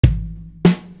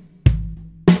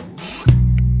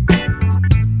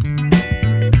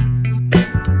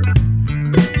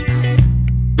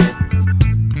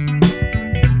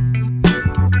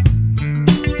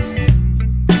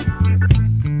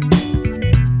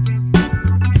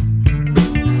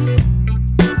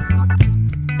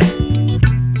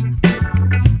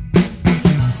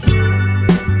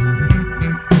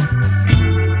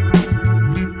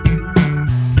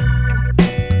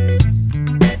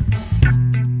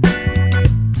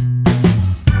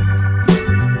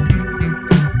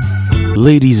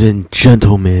Ladies and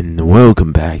gentlemen,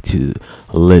 welcome back to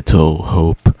Little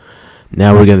Hope.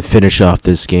 Now we're going to finish off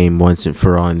this game once and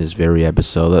for all in this very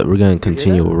episode. We're going to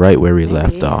continue right where we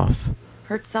left off.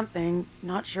 Heard something,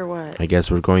 not sure what. I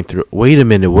guess we're going through... Wait a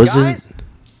minute, wasn't... Guys?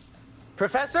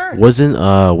 Professor? Wasn't,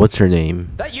 what's her name?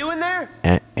 That you in there?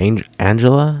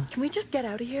 Angela? Can we just get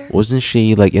out of here? Wasn't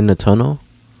she, like, in the tunnel?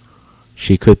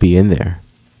 She could be in there.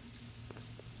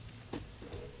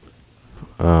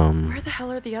 Where the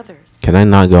hell are the others? Can I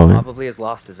not go in? Probably as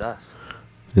lost as us.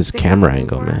 This Think camera they're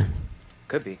looking angle, for man. us?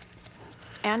 Could be.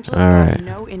 Angela's Alright. got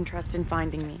no interest in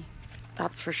finding me.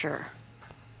 That's for sure.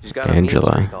 She's got a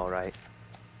Angela. mean streak, all right.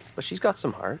 But she's got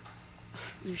some heart.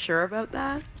 You sure about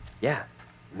that? Yeah.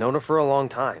 Known her for a long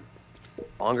time.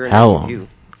 Longer than How any of long? you.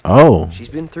 Oh. She's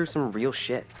been through some real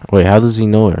shit. Wait, how does he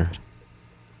know her?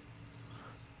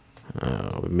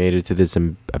 We made it to this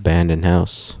abandoned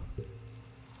house.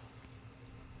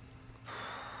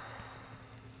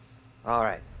 All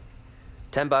right.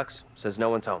 $10 says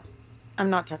no one's home. I'm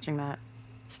not touching that.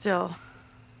 Still,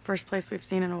 first place we've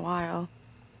seen in a while.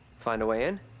 Find a way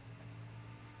in?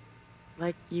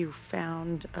 Like you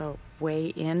found a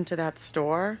way into that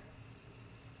store?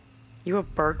 You a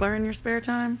burglar in your spare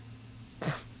time?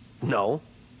 No.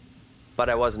 But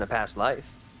I was in a past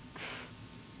life.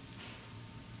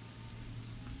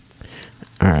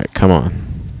 Alright, come on.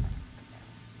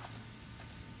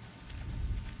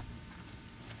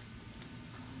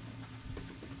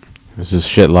 Is this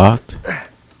shit locked?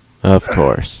 Of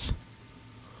course.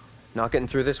 Not getting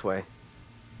through this way.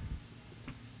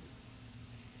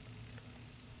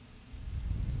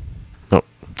 Oh,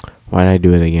 why did I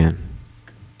do it again?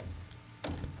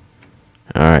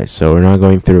 Alright, so we're not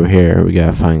going through here. We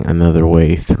gotta find another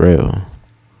way through.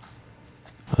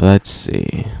 Let's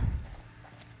see.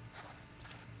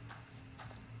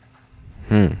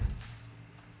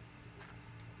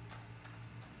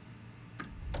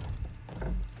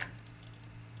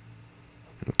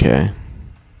 Okay.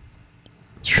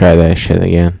 Let's try that shit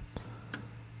again.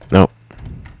 Nope.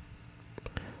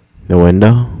 The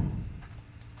window?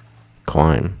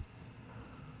 Climb.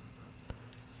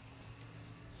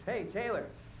 Hey, Taylor.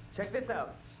 Check this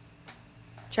out.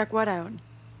 Check what out?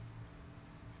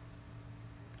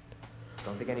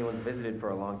 Don't think anyone's visited for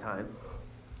a long time.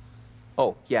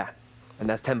 Oh, yeah. And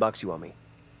that's $10 you owe me.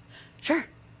 Sure.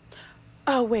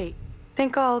 Oh, wait.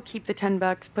 Think I'll keep the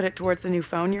 $10, put it towards the new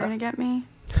phone you're gonna get me?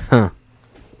 Huh.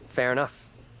 Fair enough.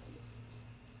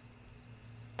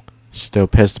 Still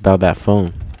pissed about that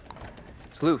phone.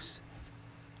 It's loose.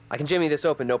 I can jimmy this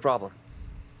open, no problem.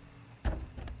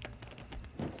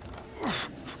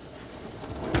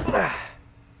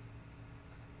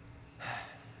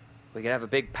 We could have a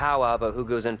big powwow about who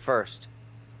goes in first.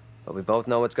 But we both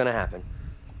know what's gonna happen.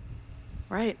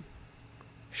 Right.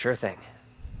 Sure thing.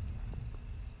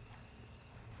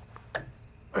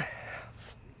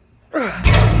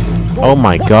 Oh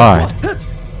my god.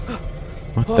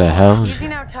 What the hell? Easy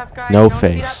now, tough guy. No Don't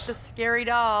beat up face. the scary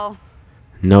doll.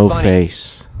 No Fine.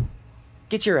 face.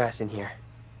 Get your ass in here.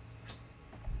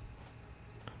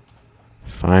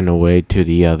 Find a way to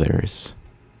the others.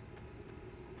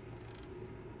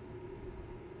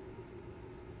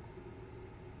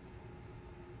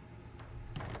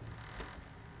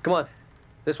 Come on.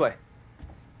 This way.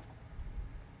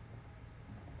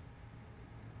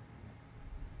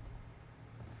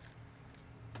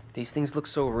 These things look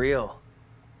so real.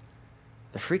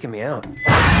 They're freaking me out.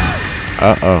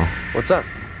 Uh-oh. What's up?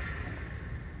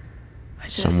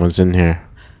 Someone's in here.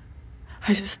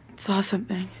 I just saw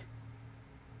something.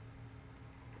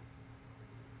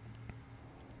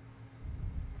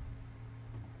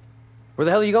 Where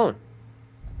the hell are you going?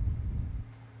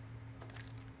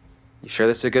 You sure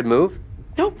this is a good move?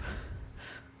 Nope.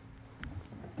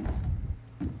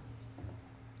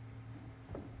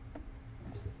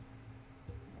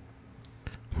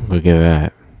 Look at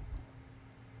that.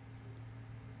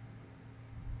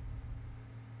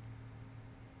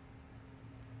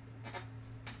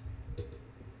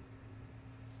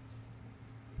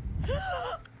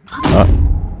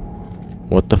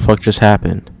 What the fuck just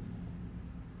happened?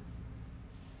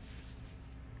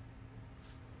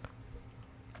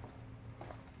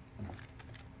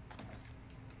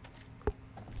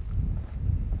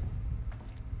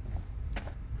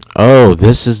 Oh,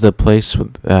 this is the place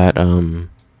that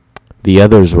the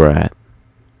others were at.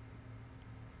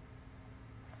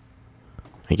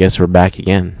 I guess we're back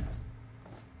again.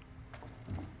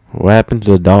 What happened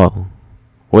to the doll?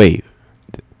 Wait.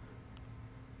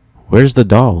 Where's the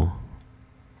doll?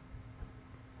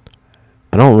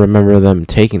 I don't remember them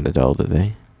taking the doll, did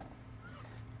they?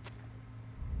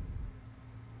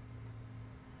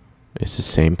 It's the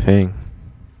same thing.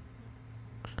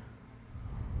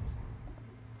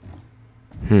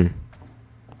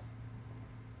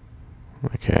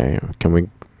 Okay, can we...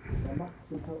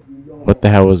 What the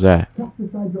hell was that?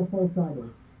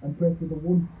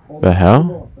 The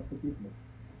hell?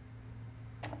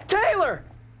 Taylor!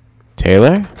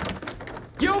 Taylor?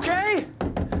 You okay?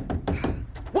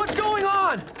 What's going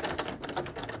on?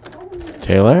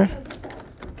 Taylor?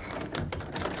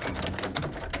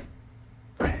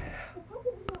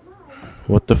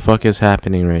 What the fuck is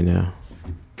happening right now?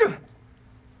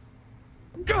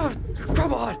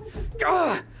 Come on!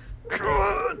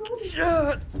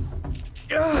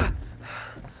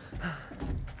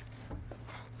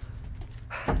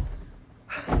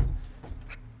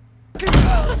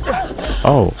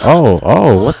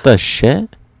 Oh, what the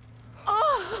shit?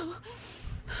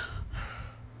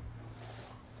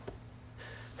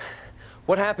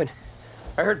 What happened?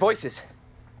 I heard voices.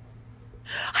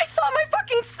 I saw my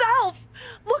fucking self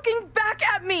looking back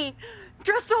at me,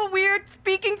 dressed all weird,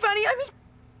 speaking funny. I mean,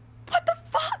 what the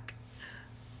fuck?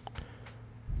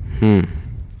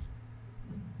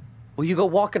 Well, you go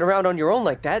walking around on your own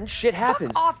like that and shit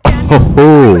happens. Fuck off, Daniel.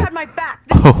 Oh. You had my back.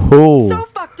 This is so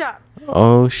fucked up.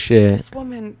 Oh shit. This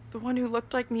woman, the one who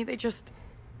looked like me, they just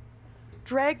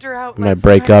dragged her out. I might like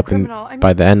break some kind up of criminal. I mean,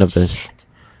 by the end of this. shit.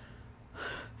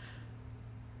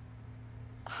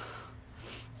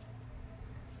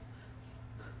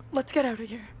 Let's get out of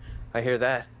here. I hear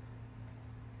that.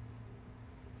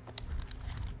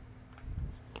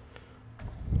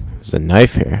 There's a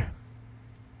knife here.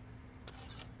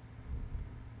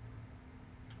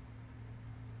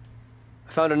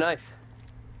 I found a knife.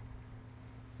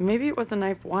 Maybe it was a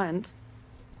knife once,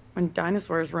 when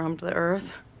dinosaurs roamed the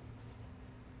earth.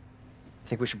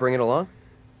 Think we should bring it along?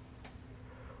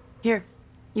 Here,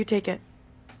 you take it.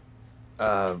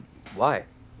 Why?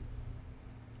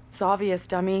 It's obvious,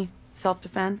 dummy.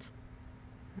 Self-defense.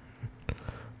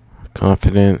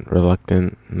 Confident,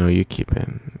 reluctant. No, you keep it.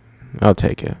 I'll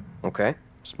take it. Okay.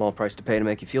 Small price to pay to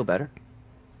make you feel better.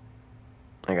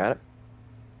 I got it.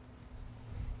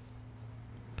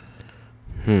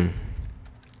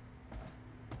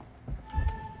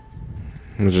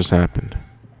 What just happened?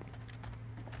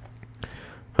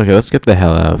 Okay, let's get the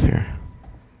hell out of here.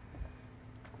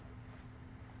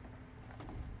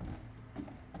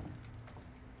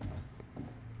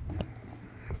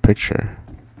 Picture.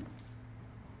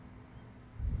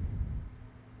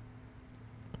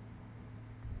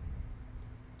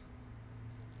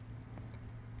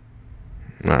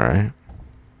 Alright.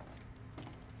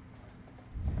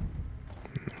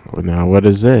 Now what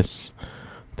is this?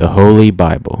 The Holy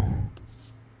Bible.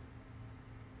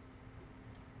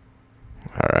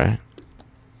 Alright.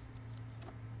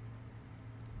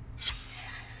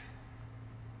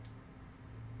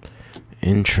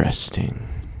 Interesting.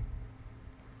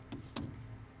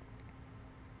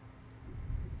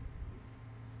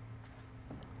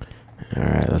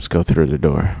 Alright, let's go through the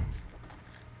door.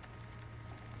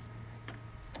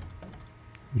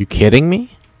 You kidding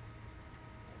me?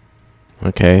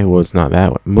 Okay, well, it's not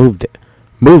that way. Moved it.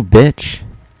 Move, bitch.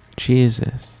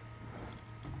 Jesus.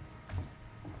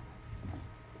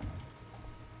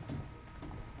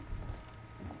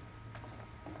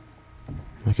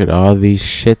 Look at all these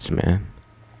shits, man.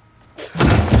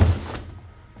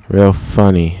 Real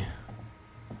funny.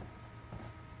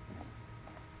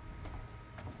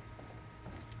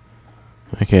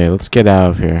 Okay, let's get out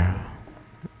of here.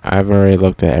 I've already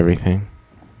looked at everything.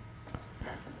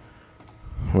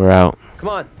 We're out. Come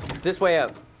on, this way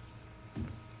out.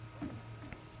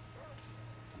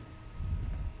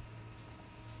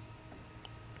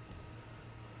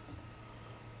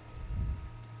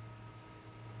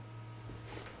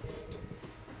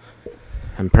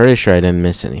 I'm pretty sure I didn't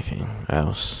miss anything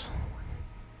else.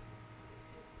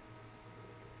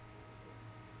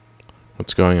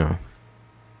 What's going on?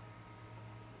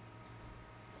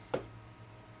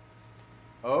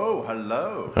 Oh,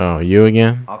 hello. Oh, you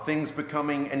again? Are things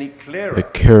becoming any clearer? The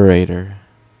curator.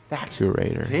 That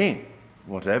curator. thing,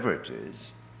 whatever it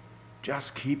is,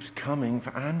 just keeps coming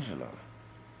for Angela.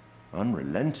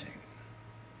 Unrelenting.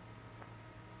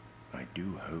 I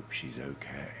do hope she's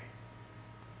okay.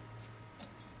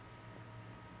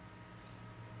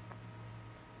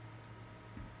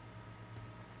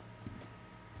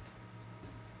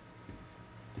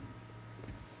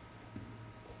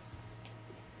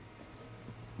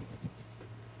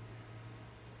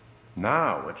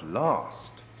 Now, at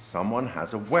last, someone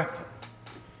has a weapon.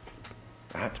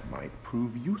 That might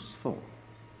prove useful.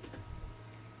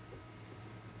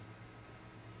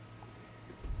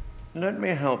 Let me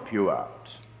help you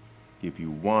out. Give you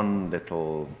one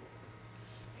little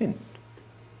hint.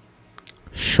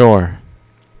 Sure.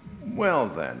 Well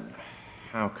then,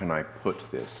 how can I put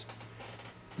this?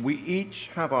 We each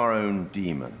have our own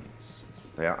demons.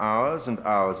 They are ours and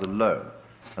ours alone,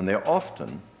 and they are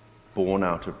often born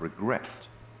out of regret.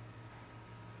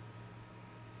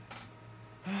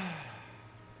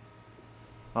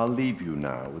 I'll leave you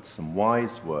now with some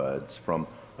wise words from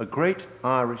a great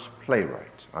Irish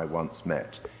playwright I once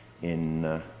met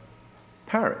in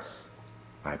Paris,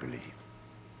 I believe.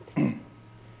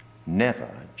 Never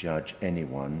judge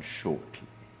anyone shortly.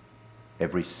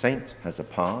 Every saint has a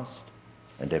past,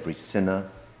 and every sinner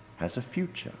has a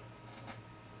future.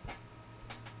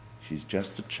 She's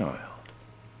just a child.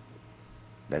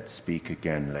 Let's speak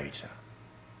again later.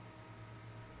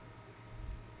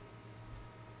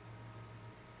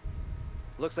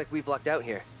 Looks like we've lucked out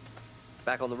here.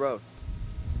 Back on the road.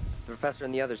 The professor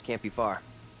and the others can't be far.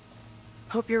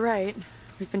 Hope you're right.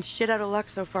 We've been shit out of luck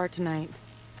so far tonight.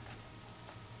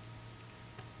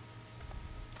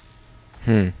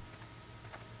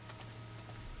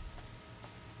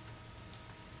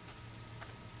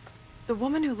 The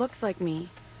woman who looks like me.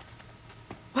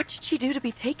 What did she do to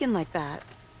be taken like that?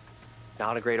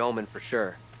 Not a great omen for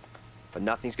sure. But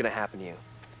nothing's gonna happen to you.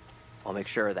 I'll make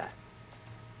sure of that.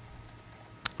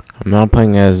 I'm now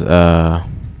playing as,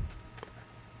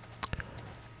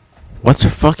 what's her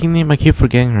fucking name? I keep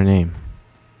forgetting her name.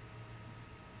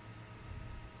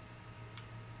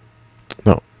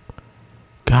 No.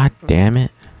 God damn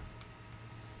it.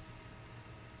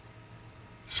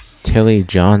 Tilly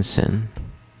Johnson.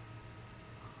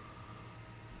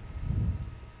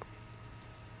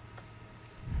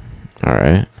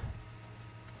 Alright.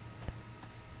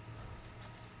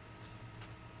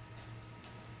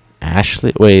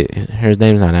 Ashley? Wait, her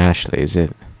name's not Ashley, is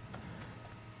it?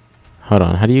 Hold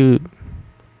on, how do you...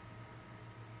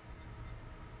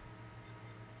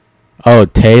 Oh,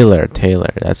 Taylor,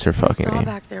 that's her fucking What I saw name.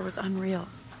 back there was unreal.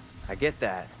 I get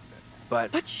that.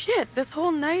 But shit, this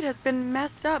whole night has been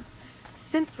messed up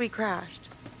since we crashed.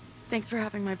 Thanks for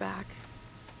having my back.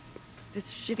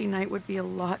 This shitty night would be a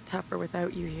lot tougher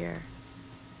without you here.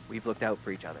 we've looked out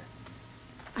for each other.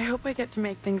 I hope I get to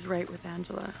make things right with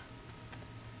Angela.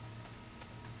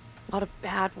 A lot of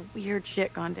bad, weird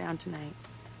shit gone down tonight.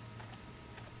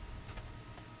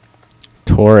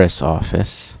 Taurus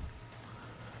office.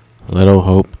 Little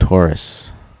Hope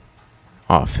Taurus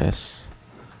office.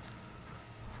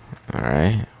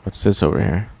 Alright, what's this over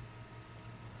here?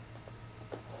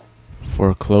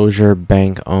 Foreclosure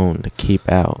bank owned. Keep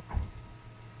out.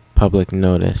 Public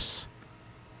notice.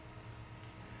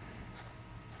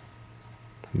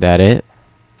 That it?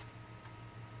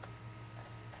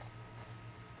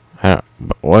 I don't,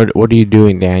 what are you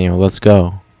doing, Daniel? Let's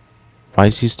go. Why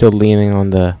is he still leaning on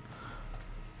the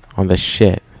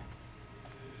shit?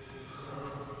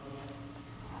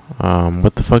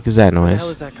 What the fuck is that Where the noise? hell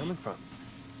is that coming from?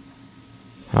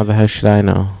 How the hell should I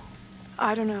know?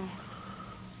 I don't know.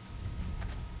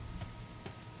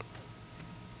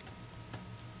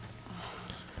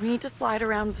 We need to slide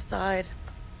around the side.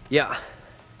 Yeah.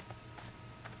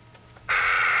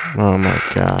 Oh my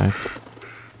god.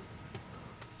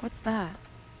 What's that?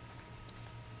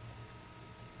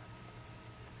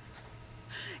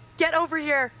 Get over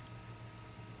here!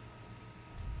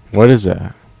 What is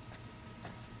that?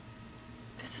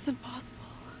 This isn't possible.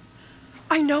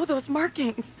 I know those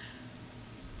markings.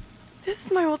 This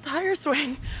is my old tire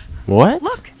swing. What?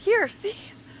 Look, here, see?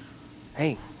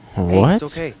 Hey. What? Hey, it's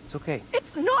okay. It's okay.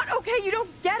 It's not okay, you don't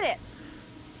get it.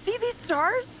 See these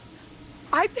stars?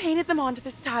 I painted them onto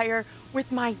this tire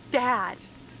with my dad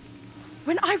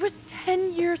when I was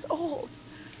 10 years old.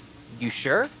 You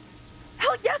sure?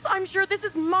 Hell yes, I'm sure this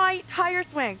is my tire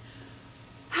swing.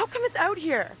 How come it's out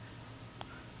here?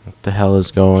 What the hell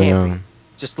is going Can't on? be.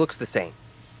 Just looks the same.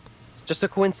 It's just a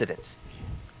coincidence.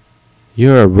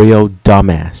 You're a real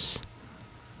dumbass.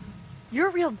 You're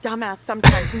a real dumbass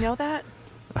sometimes, you know that?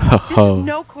 This Oh. is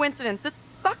no coincidence. This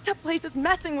fucked up place is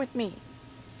messing with me.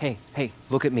 Hey,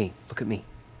 look at me. Look at me.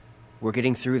 We're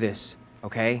getting through this,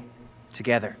 okay?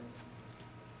 Together.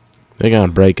 They're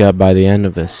gonna break up by the end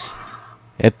of this.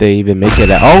 If they even make it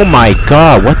out. Oh my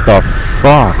god, what the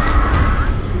fuck?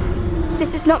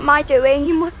 This is not my doing.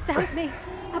 You must help me.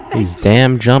 I beg These you.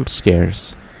 damn jump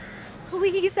scares.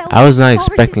 Please help I was me not before it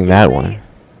expecting is too that late. one.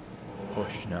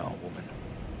 Hush now, woman.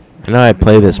 I know I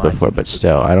played this before, but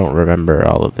still, I don't remember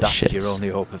all of the That's your shits. only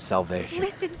hope of salvation.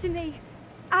 Listen to me.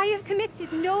 I have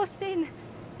committed no sin.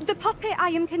 The puppet I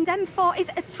am condemned for is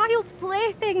a child's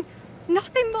plaything.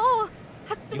 Nothing more. I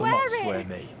You'll swear not it. swear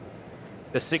me.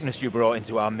 The sickness you brought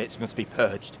into our midst must be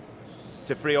purged.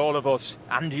 To free all of us,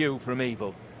 and you, from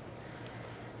evil.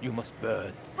 You must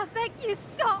burn. I beg you,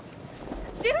 stop.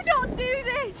 Do not do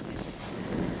this.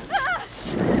 Ah!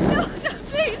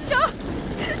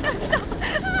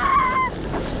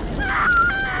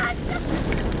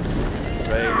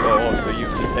 for you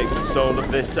to take the soul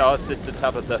of this, our sister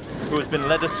Tabitha, who has been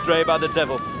led astray by the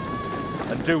devil,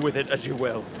 and do with it as you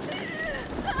will.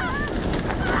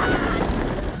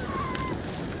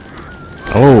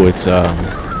 Oh, it's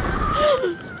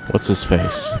what's his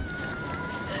face?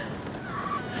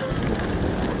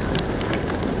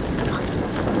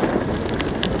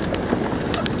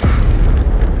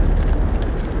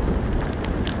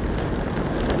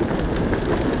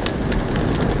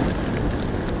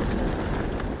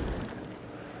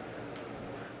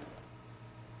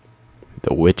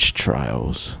 The witch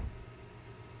trials.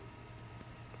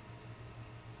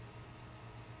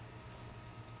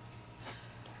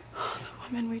 The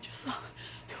woman we just saw,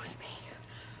 it was me.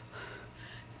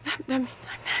 That means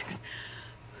I'm next.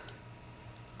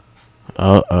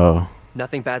 Uh-oh.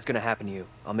 Nothing bad's gonna happen to you.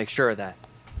 I'll make sure of that.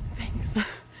 Thanks.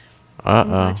 I'm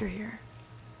glad you're here.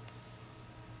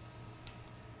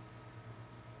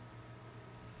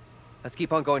 Let's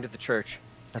keep on going to the church.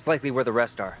 That's likely where the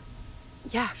rest are.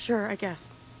 Yeah, sure, I guess.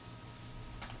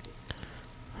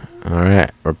 Alright,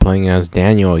 we're playing as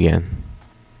Daniel again.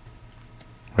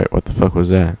 Wait, what the fuck was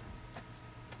that?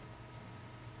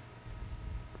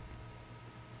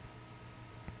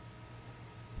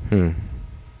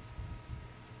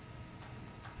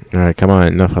 Alright, come on,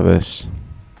 enough of this.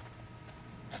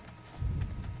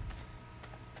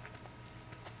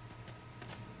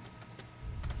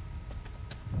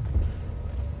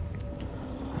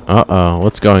 Uh-oh,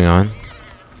 what's going on?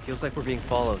 Feels like we're being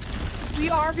followed. We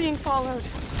are being followed.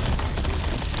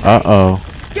 Uh-oh.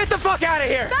 Get the fuck out of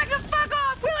here! Back the fuck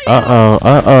off, will you? Uh-oh,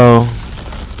 uh-oh.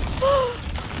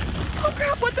 Oh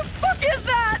crap, what the fuck is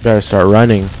that? Better start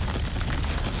running.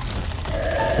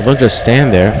 Well, don't just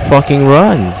stand there. Fucking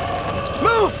run!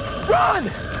 Move! Run!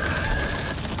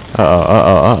 Uh-oh,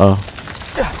 uh-oh, uh-oh.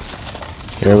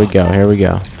 Here we go, here we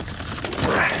go.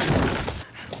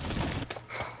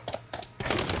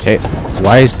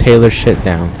 Why is Taylor shit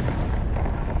down?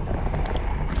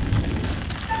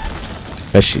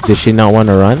 Did she not want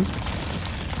to run?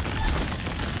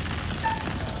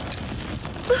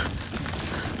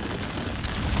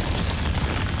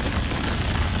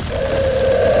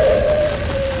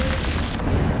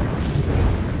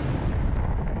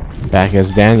 Back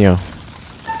as Daniel.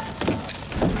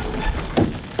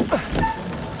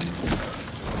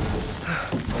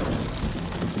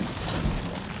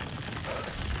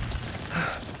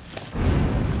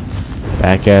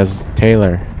 Back as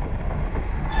Taylor.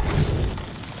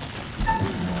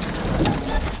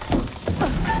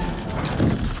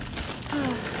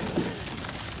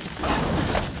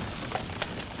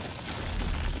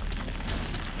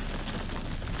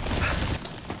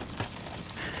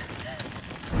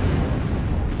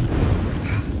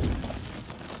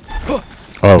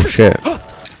 Oh shit.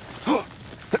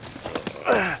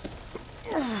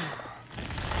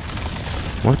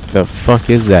 What the fuck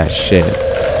is that shit?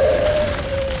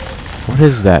 What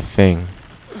is that thing?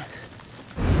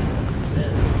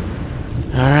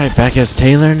 Alright, back as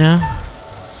Taylor now?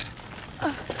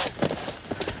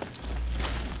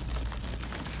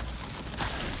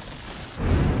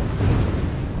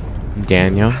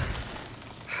 Daniel?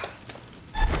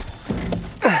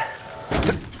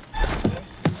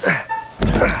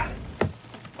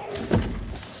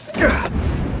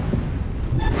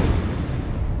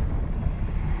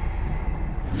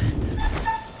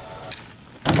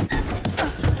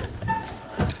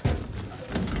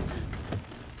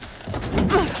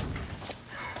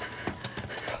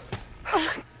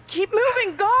 Keep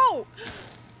moving, go!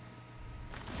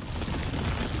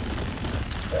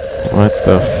 What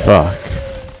the fuck?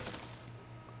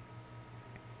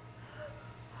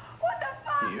 What the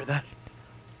fuck? You hear that?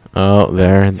 Oh,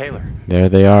 there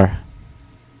they are.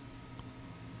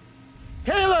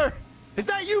 Taylor! Is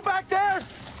that you back there?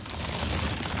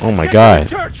 Oh my Get god.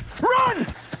 to the church! Run!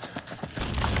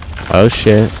 Oh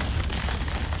shit.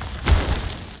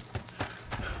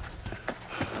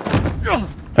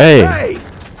 Hey!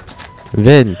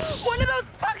 Vince. One of those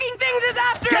fucking things is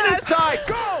after Get us! inside!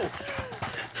 Go!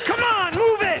 Come on,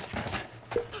 move it!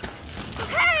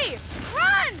 Hey!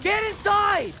 Run! Get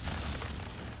inside!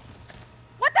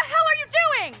 What the hell are you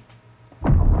doing?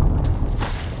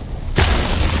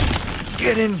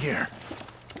 Get in here.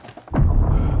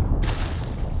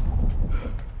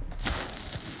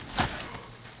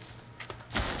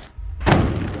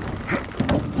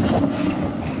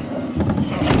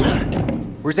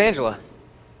 Where's Angela?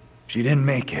 She didn't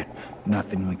make it.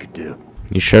 Nothing we could do.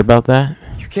 You sure about that?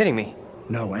 You're kidding me.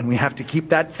 No, and we have to keep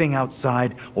that thing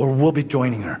outside, or we'll be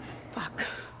joining her. Fuck.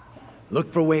 Look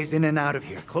for ways in and out of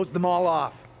here. Close them all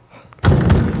off.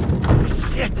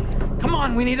 Shit! Come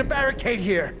on, we need a barricade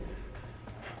here.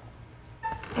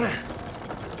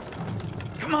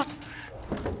 Come on.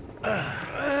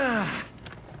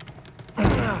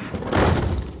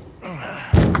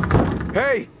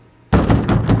 Hey!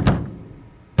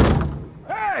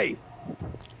 Hey!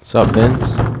 What's up,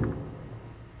 Vince?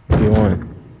 What do you want?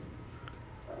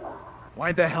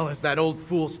 Why the hell is that old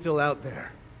fool still out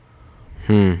there?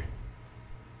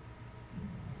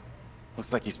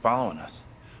 Looks like he's following us.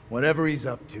 Whatever he's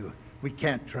up to, we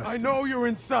can't trust him. I know you're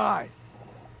inside.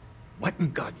 What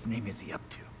in God's name is he up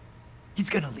to? He's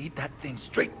gonna lead that thing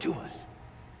straight to us.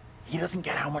 He doesn't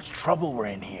get how much trouble we're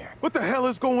in here. What the hell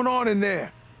is going on in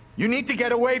there? You need to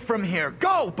get away from here.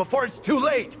 Go before it's too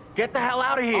late. Get the hell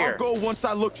out of here! I'll go once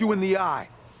I look you in the eye.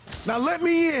 Now let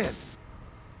me in.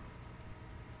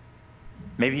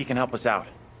 Maybe he can help us out.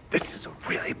 This is a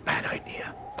really bad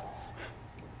idea.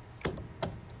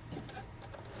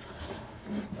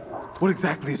 What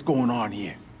exactly is going on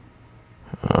here?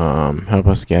 Help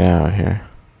us get out of here.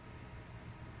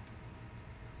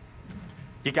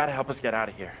 You gotta help us get out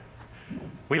of here.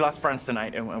 We lost friends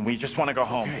tonight, and we just want to go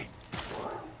home. Okay.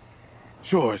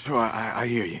 Sure, I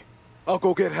hear you. I'll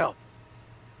go get help.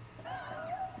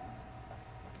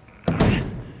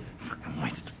 Fucking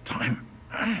waste of time.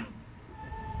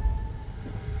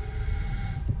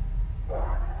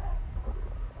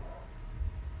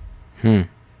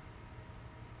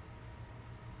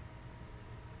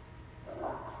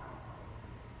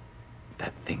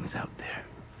 That thing's out there.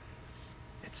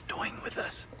 It's toying with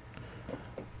us.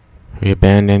 We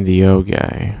abandoned the old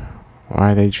guy.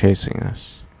 Why are they chasing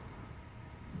us?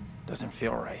 Doesn't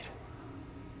feel right.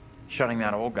 Shutting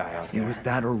that old guy out there. It was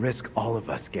that or risk all of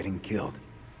us getting killed.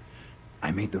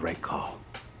 I made the right call.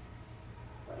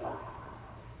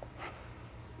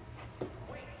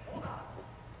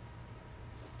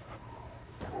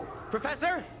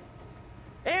 Professor?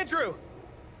 Andrew!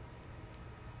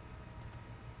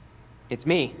 It's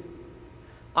me.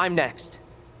 I'm next.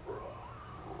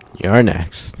 You're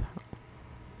next.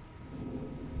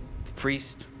 The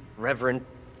priest, reverend,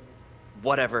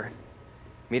 whatever,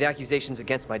 made accusations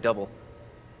against my double.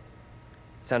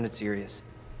 It sounded serious.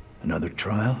 Another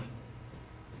trial?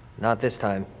 Not this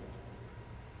time.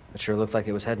 It sure looked like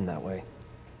it was heading that way.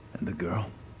 And the girl?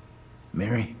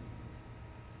 Mary?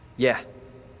 Yeah.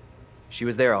 She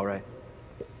was there all right.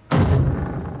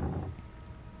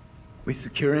 We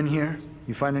secure in here?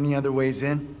 You find any other ways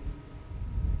in?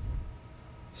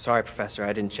 Sorry, Professor,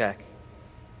 I didn't check.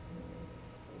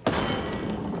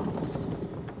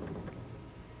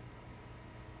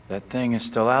 That thing is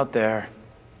still out there.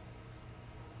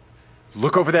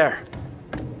 Look over there.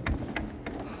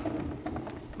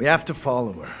 We have to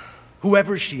follow her.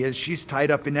 Whoever she is, she's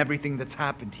tied up in everything that's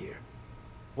happened here.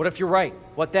 What if you're right?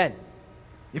 What then?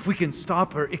 If we can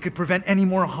stop her, it could prevent any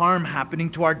more harm happening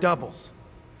to our doubles.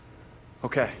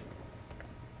 Okay.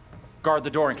 Guard the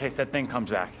door in case that thing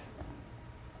comes back.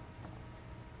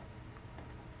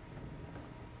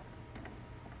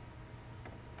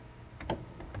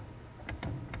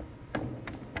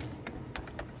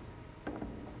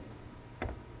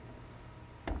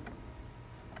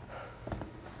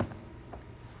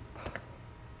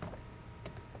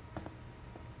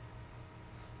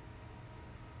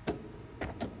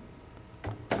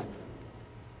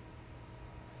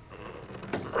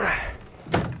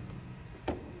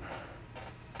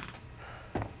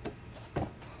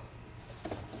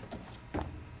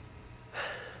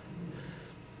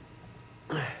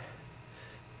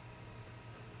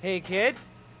 Hey, kid?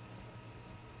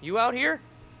 You out here?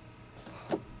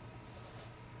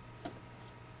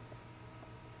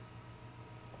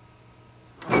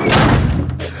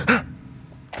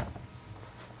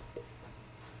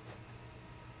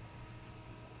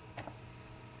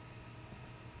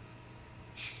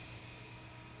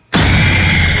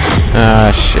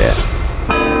 Ah, shit.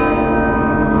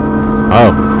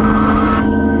 Oh.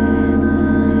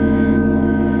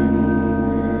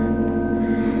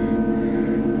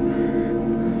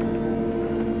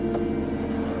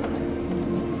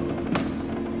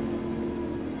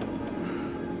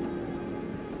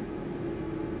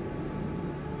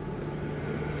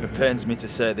 It pains me to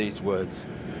say these words,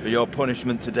 but your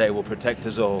punishment today will protect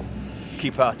us all.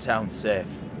 Keep our town safe.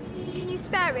 Can you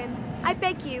spare him? I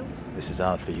beg you. This is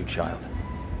hard for you, child.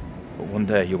 But one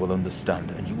day you will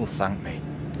understand, and you will thank me.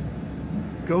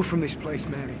 Go from this place,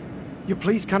 Mary. Your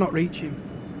pleas cannot reach him.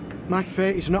 My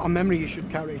fate is not a memory you should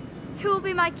carry. Who will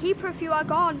be my keeper if you are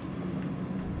gone?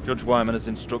 Judge Wyman has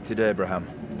instructed Abraham.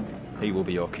 He will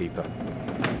be your keeper.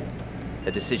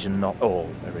 A decision not all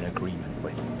are in agreement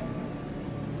with.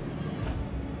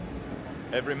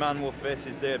 Every man will face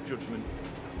his day of judgment.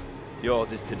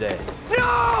 Yours is today.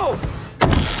 No!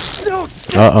 No!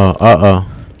 Uh-oh, uh-oh.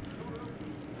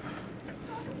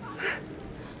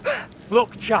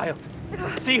 Look, child.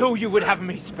 See who you would have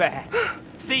me spare.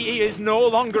 See, he is no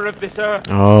longer of this earth.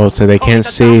 Oh, so they can't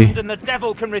see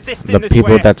the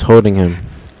people that's holding him,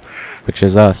 which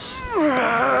is us.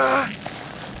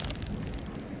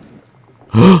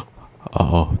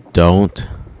 Oh, don't.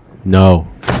 No.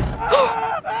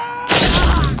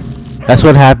 That's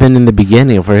what happened in the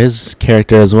beginning for his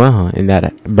character as well, in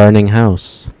that burning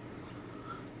house.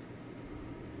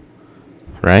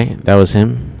 Right? That was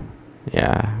him?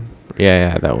 Yeah.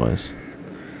 Yeah, that was.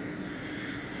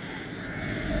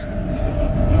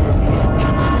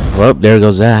 Well, there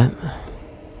goes that.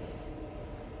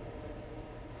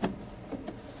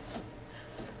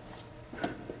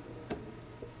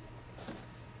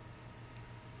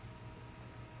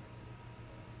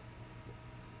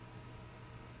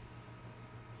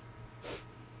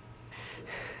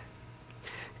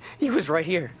 He was right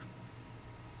here.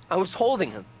 I was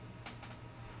holding him.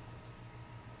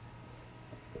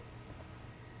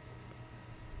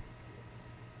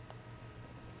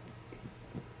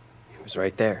 He was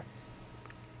right there.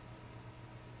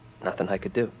 Nothing I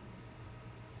could do.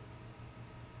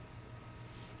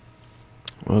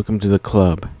 Welcome to the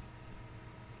club.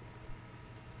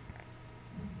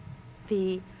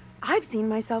 The I've Seen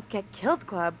Myself Get Killed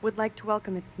Club would like to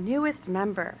welcome its newest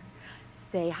member.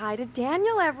 Say hi to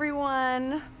Daniel,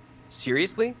 everyone.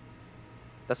 Seriously?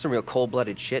 That's some real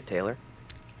cold-blooded shit, Taylor.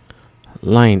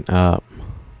 Line up.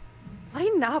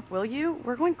 Lighten up, will you?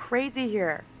 We're going crazy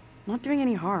here. Not doing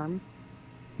any harm.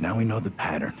 Now we know the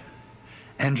pattern.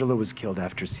 Angela was killed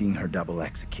after seeing her double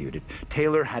executed.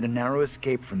 Taylor had a narrow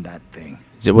escape from that thing.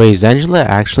 Wait, is Angela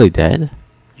actually dead?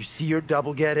 You see your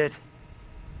double, get it?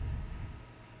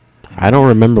 I don't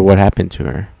remember what happened to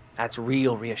her. That's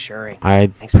real reassuring.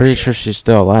 I'm pretty sure she's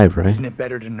still alive, right? Isn't it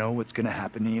better to know what's gonna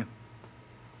happen to you?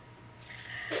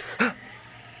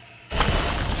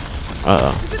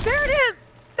 Uh-oh. There it is!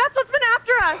 That's what's been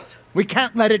after us! We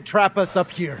can't let it trap us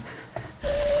up here.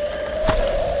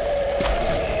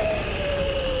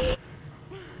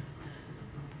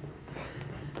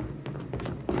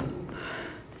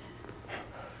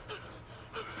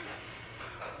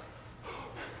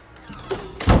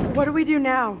 What do we do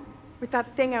now with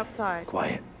that thing outside?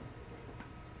 Quiet.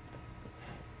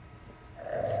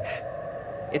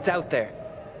 It's out there.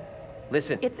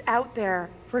 Listen. It's out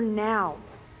there for now.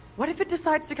 What if it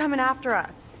decides to come in after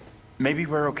us? Maybe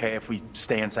we're okay if we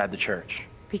stay inside the church.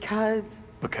 Because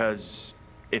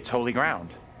it's holy ground.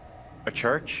 A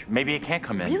church? Maybe it can't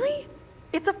come in. Really?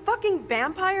 It's a fucking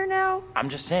vampire now? I'm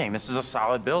just saying, this is a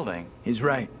solid building. He's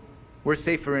right. We're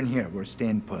safer in here. We're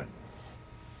staying put.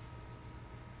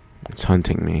 It's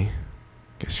hunting me.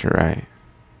 Guess you're right.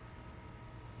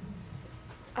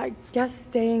 I guess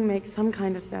staying makes some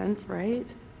kind of sense, right?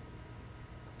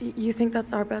 You think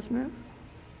that's our best move?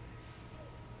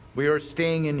 We are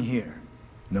staying in here.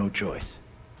 No choice.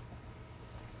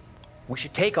 We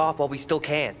should take off while we still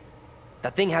can.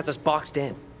 That thing has us boxed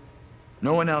in.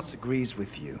 No one else agrees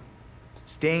with you.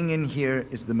 Staying in here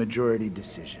is the majority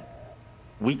decision.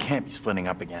 We can't be splitting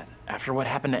up again. After what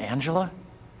happened to Angela?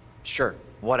 Sure,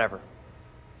 whatever.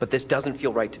 But this doesn't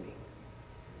feel right to me.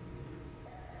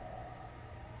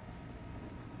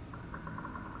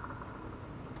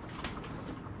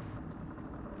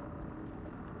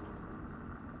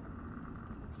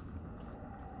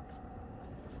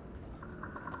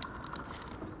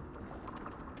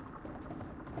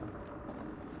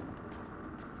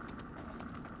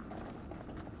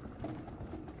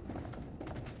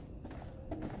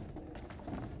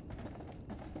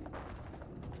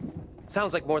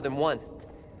 Sounds like more than one.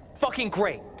 Fucking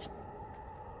great!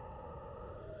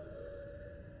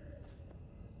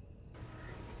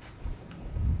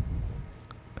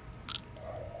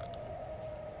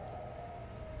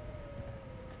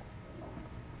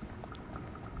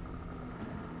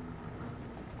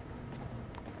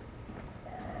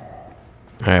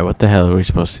 Alright, what the hell are we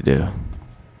supposed to do?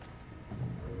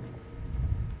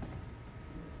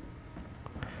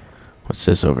 What's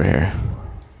this over here?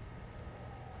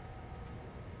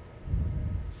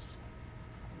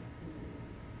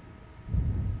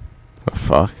 The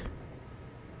fuck?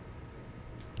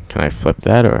 Can I flip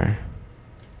that or?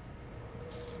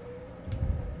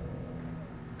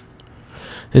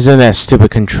 Isn't that stupid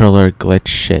controller glitch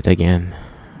shit again?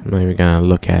 I'm not even gonna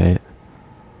look at it.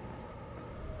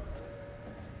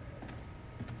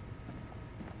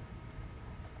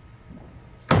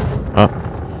 Oh.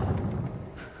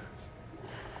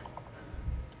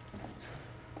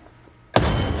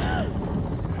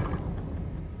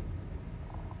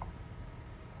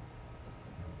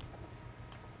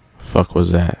 Fuck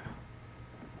was that?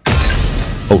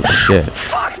 Oh shit.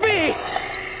 Fuck me!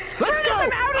 Let's go!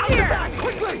 I'm out of here! Back,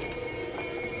 quickly!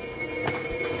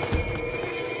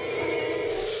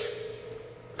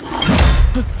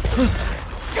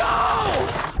 Go!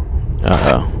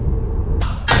 Uh-oh.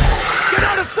 Get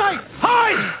out of sight!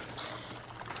 Hide!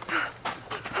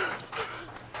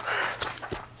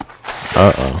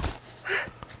 Uh-oh.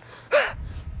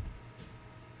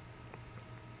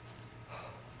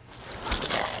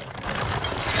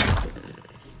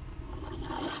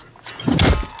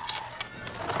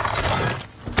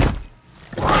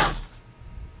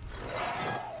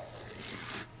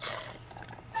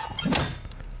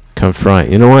 Confront.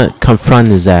 You know what? Confront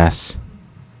his ass.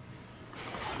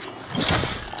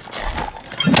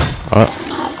 Oh.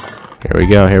 Here we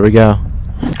go. Here we go.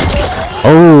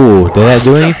 Oh, did that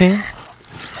do anything?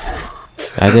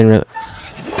 I didn't really...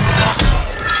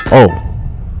 Oh.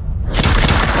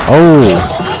 Oh.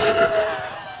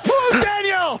 Move,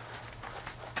 Daniel!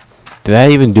 Did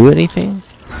that even do anything?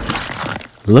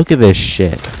 Look at this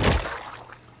shit.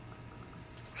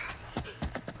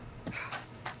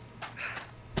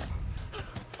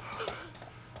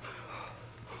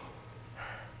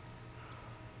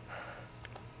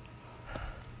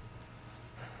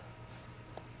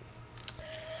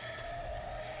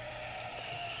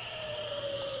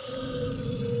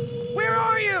 Where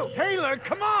are you? Taylor,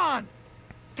 come on!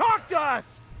 Talk to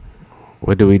us!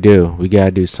 What do? We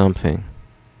gotta do something.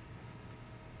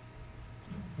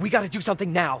 We gotta do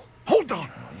something now. Hold on,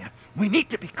 William. We need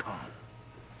to be calm.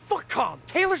 Fuck calm.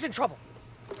 Taylor's in trouble.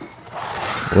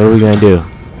 What are we gonna do?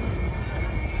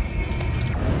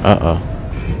 Uh-oh.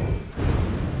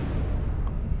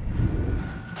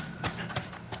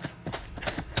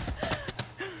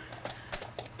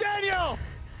 Daniel!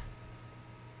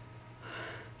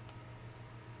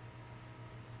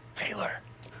 Taylor.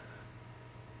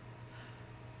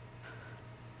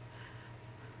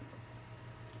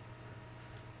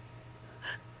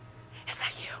 Is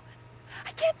that you?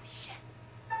 I can't see shit.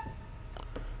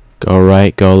 Go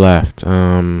right, go left. I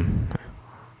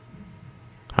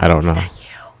don't know. Is that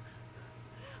you?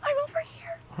 I'm over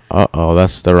here. Uh-oh,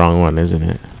 that's the wrong one, isn't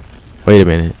it? Wait a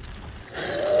minute.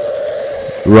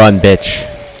 Run, bitch.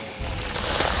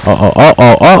 Uh-oh,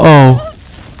 uh-oh, uh-oh.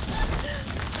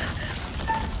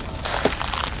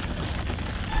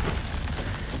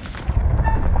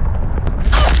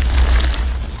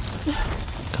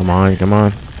 Come on, come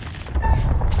on.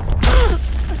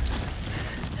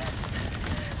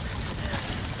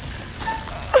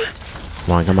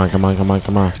 Come on, come on, come on, come on,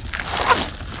 come on.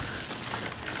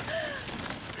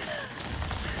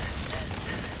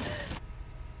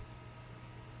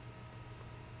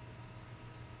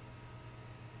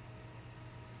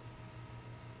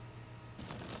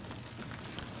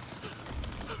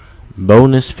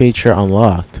 Bonus feature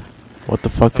unlocked. What the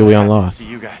fuck did we unlock? See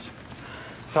you guys.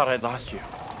 Thought I'd lost you.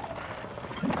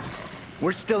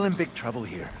 We're still in big trouble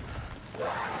here.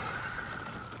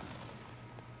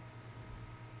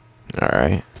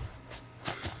 Alright.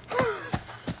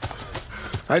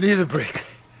 I need a break.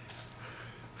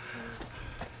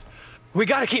 We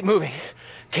gotta keep moving.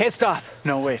 Can't stop.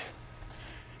 No, wait.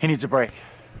 He needs a break.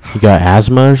 You got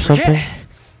asthma or something? Can't.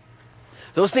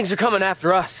 Those things are coming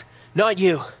after us, not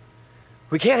you.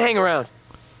 We can't hang around.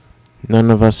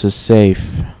 None of us is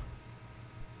safe.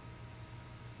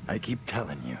 I keep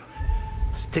telling you,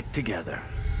 stick together,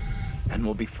 and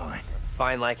we'll be fine.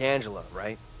 Fine like Angela,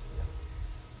 right?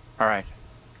 All right.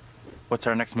 What's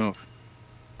our next move?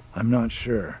 I'm not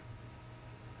sure.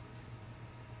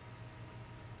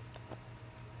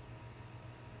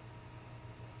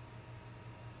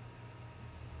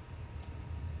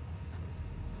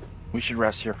 We should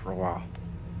rest here for a while.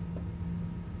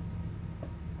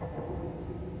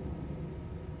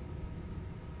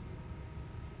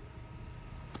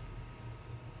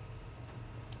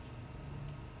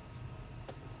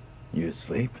 You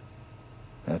asleep?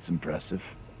 That's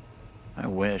impressive. I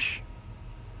wish.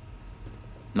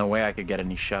 No way I could get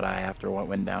any shut-eye after what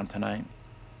went down tonight.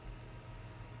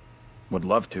 Would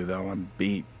love to, though. I'm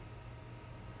beat.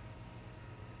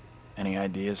 Any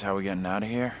ideas how we getting out of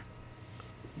here?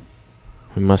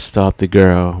 We must stop the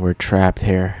girl. We're trapped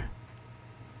here.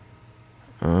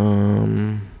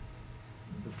 The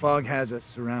fog has us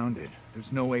surrounded.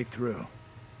 There's no way through.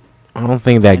 I don't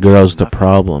think that girl's the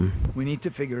problem. We need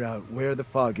to figure out where the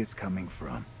fog is coming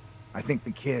from. I think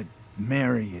the kid,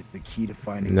 Mary, is the key to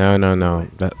finding... No, no, no.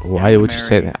 Why would you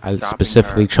say that? I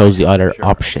specifically chose the other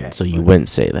option, so you wouldn't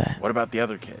say that. What about the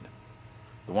other kid?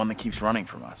 The one that keeps running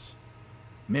from us?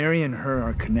 Mary and her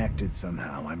are connected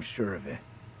somehow, I'm sure of it.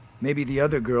 Maybe the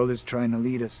other girl is trying to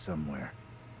lead us somewhere.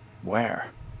 Where?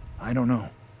 I don't know.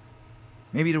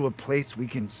 Maybe to a place we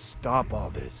can stop all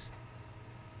this.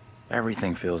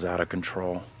 Everything feels out of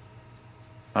control.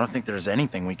 I don't think there's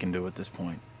anything we can do at this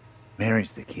point.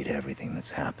 Mary's the key to everything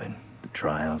that's happened. The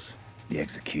trials, the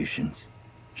executions.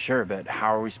 Sure, but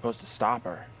how are we supposed to stop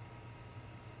her?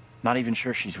 Not even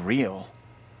sure she's real.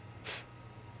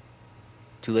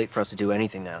 Too late for us to do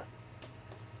anything now.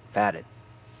 Fatted.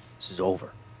 This is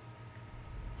over.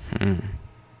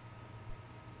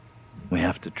 We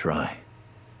have to try.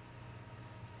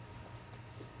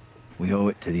 We owe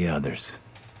it to the others.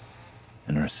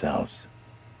 And ourselves.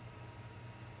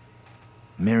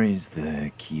 Mary's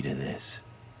the key to this.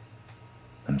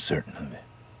 I'm certain of it.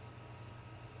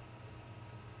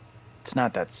 It's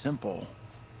not that simple.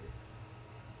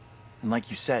 And like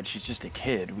you said, she's just a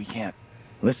kid. We can't...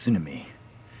 Listen to me.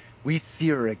 We see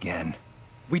her again.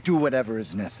 We do whatever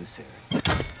is necessary.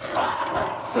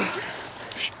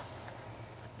 Shh.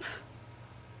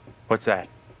 What's that?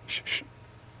 Shh, shh.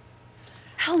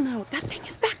 Hell no, that thing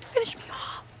is back to finish me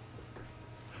off.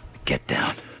 Get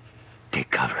down. Take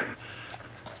cover.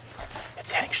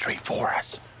 It's heading straight for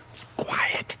us.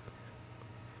 Quiet.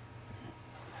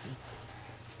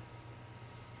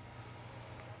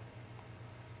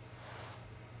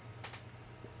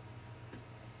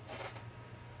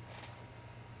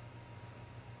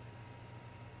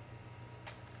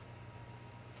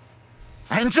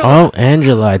 Angela! Oh,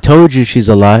 Angela, I told you she's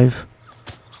alive.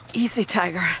 Easy,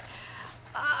 Tiger.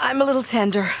 I'm a little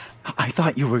tender. I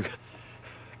thought you were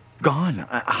gone.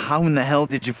 How in the hell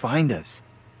did you find us?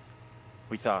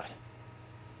 We thought...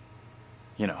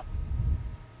 You know.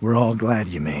 We're all glad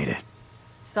you made it.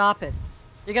 Stop it.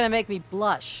 You're gonna make me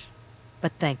blush.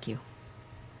 But thank you.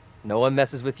 No one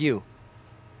messes with you.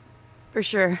 For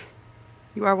sure.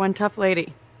 You are one tough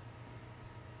lady.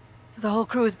 So the whole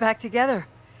crew is back together.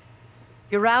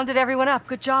 You rounded everyone up.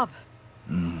 Good job.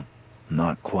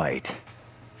 Not quite.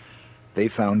 They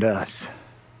found us.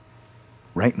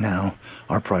 Right now,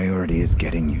 our priority is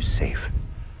getting you safe.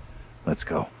 Let's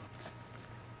go.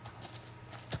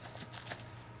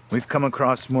 We've come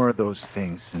across more of those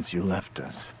things since you left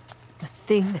us. The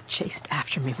thing that chased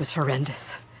after me was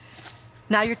horrendous.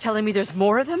 Now you're telling me there's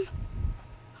more of them?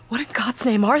 What in God's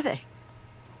name are they?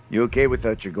 You okay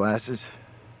without your glasses?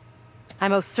 I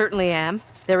most certainly am.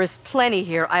 There is plenty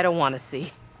here I don't want to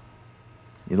see.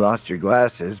 You lost your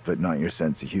glasses, but not your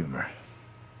sense of humor.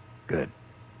 Good.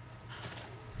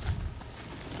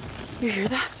 You hear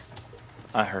that?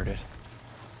 I heard it.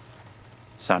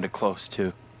 Sounded close,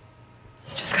 too.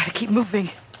 Just gotta keep moving.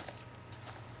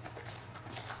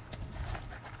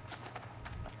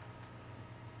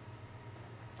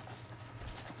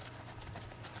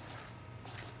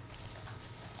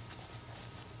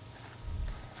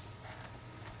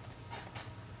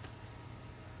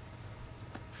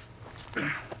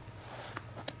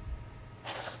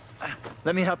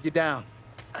 Let me help you down.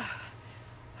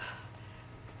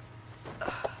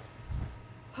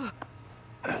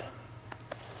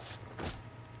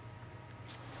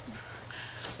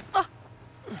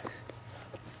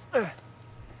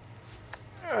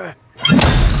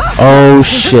 Oh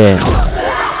shit.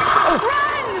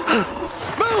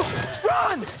 Move!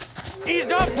 Run!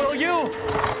 Ease up, will you?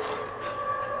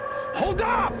 Hold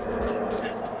up!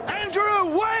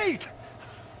 Andrew, wait!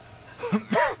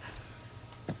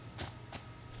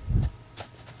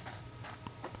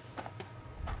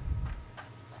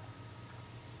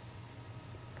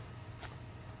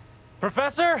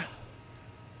 Professor?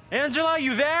 Angela,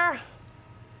 you there?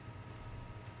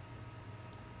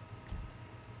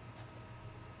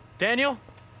 Daniel?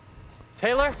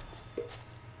 Taylor?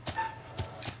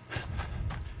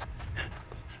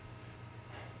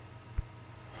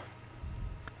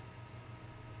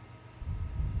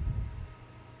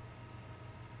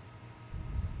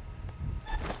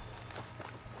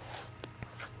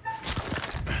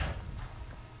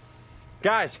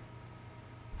 Guys,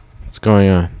 What's going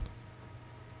on?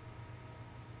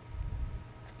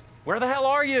 where the hell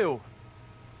are you?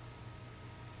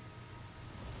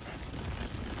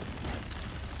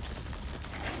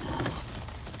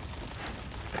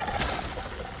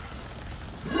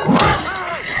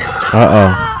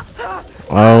 Uh-oh.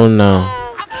 Oh no.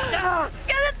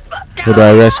 Who do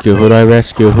I rescue? Who do I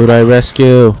rescue? Who do I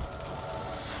rescue?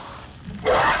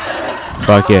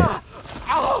 Fuck it.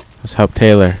 Let's help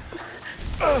Taylor.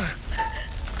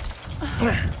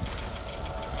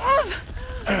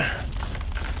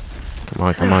 Come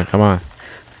on, come on, come on.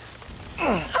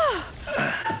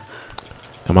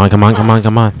 Come on, come on, come on,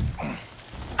 come on.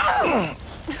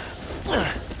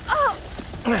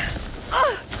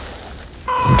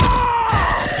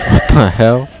 What the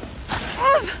hell?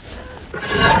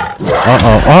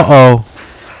 Uh-oh, uh-oh.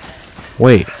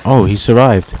 Wait, oh, he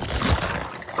survived.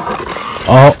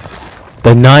 Oh,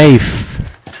 The knife!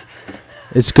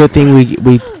 It's a good thing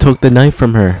we took the knife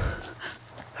from her.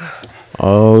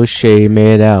 Oh shit, he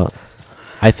made it out.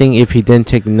 I think if he didn't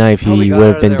take the knife, he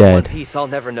would have been dead. One piece, I'll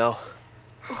never know.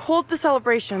 Hold the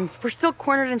celebrations. We're still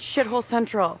cornered in Shithole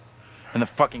Central. And the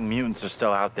fucking mutants are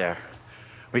still out there.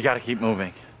 We gotta keep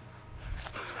moving.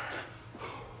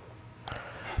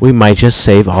 We might just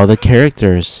save all the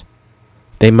characters.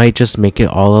 They might just make it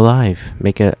all alive.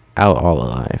 Make it out all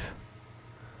alive.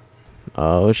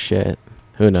 Oh shit.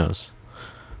 Who knows?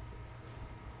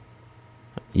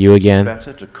 You again? It's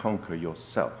better to conquer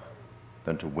yourself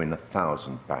than to win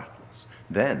 1,000 battles.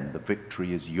 Then the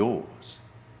victory is yours.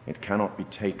 It cannot be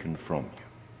taken from you.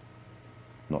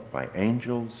 Not by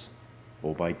angels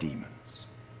or by demons.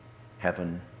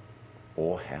 Heaven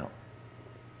or hell.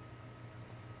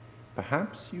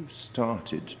 Perhaps you've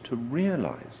started to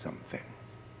realize something.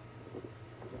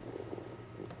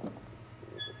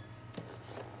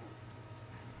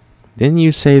 Didn't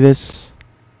you say this?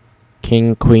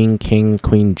 King, Queen,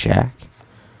 Jack?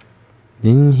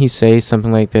 Didn't he say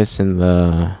something like this in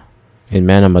Man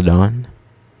of Medan?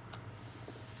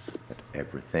 That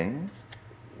everything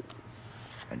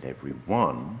and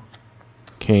everyone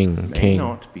King.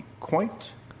 not be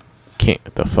quite King,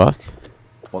 the fuck?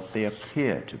 what they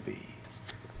appear to be.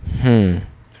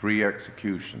 3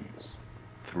 executions,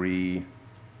 3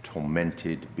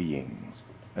 tormented beings.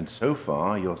 And so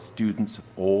far, your students have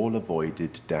all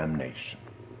avoided damnation,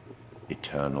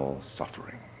 eternal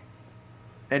suffering.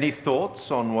 Any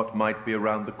thoughts on what might be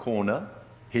around the corner,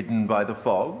 hidden by the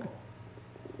fog?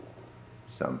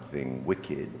 Something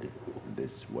wicked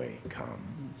this way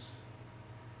comes.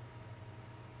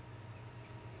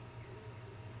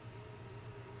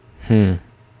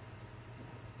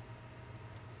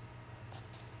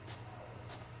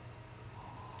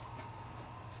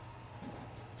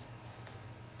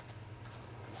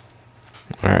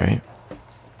 Alright.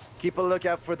 Keep a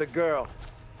lookout for the girl.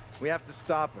 We have to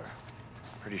stop her.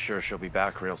 Pretty sure she'll be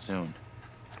back real soon.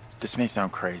 This may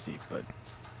sound crazy, but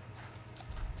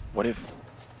what if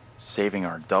saving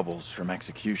our doubles from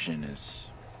execution is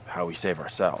how we save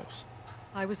ourselves?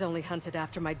 I was only hunted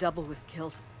after my double was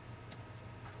killed.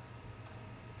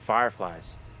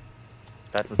 Fireflies.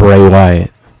 That's what's Bray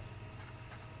Wyatt.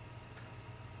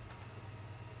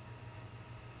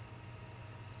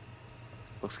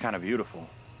 Looks kind of beautiful,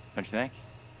 don't you think?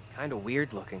 Kind of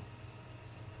weird looking.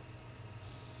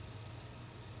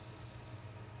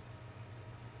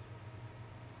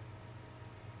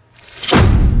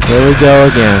 Here we go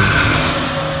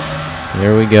again.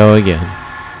 Here we go again.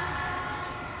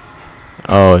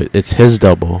 Oh, it's his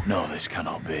double. No, this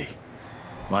cannot be.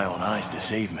 My own eyes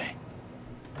deceive me.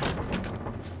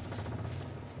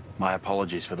 My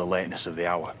apologies for the lateness of the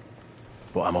hour,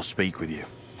 but I must speak with you.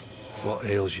 What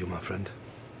ails you, my friend?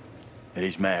 It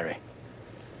is Mary.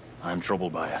 I am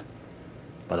troubled by her,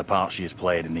 by the part she has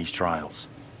played in these trials.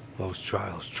 Those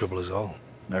trials trouble us all.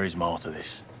 There is more to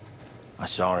this. I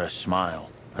saw her smile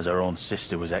as her own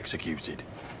sister was executed.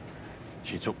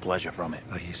 She took pleasure from it.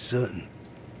 Are you certain?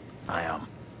 I am.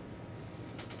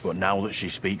 But now that she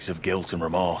speaks of guilt and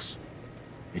remorse,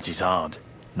 it is hard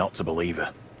not to believe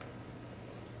her.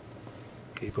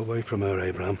 Keep away from her,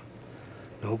 Abraham.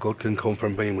 No good can come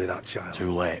from being with that child.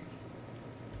 Too late.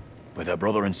 With her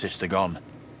brother and sister gone,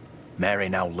 Mary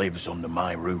now lives under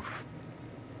my roof.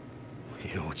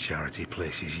 Your charity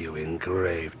places you in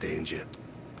grave danger.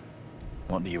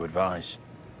 What do you advise?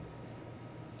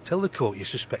 Tell the court you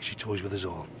suspect she toys with us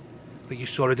all. That you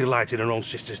saw her delight in her own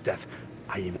sister's death.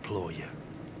 I implore you.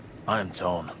 I am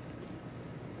torn.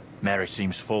 Mary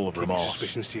seems full of Keep your remorse.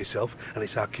 suspicions to yourself, and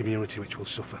it's our community which will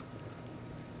suffer.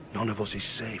 None of us is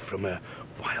safe from her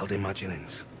wild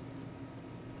imaginings.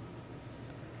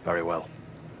 Very well.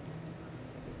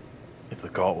 If the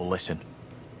court will listen,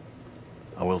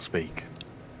 I will speak.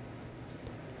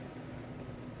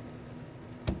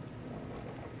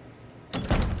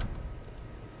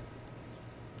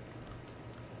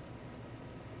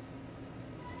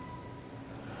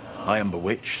 I am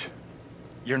bewitched.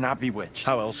 You're not bewitched.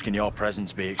 How else can your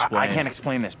presence be explained? I can't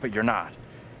explain this, but you're not.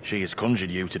 She has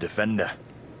conjured you to defend her.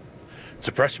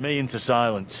 To press me into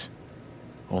silence.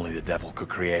 Only the devil could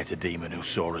create a demon who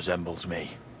so resembles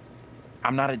me.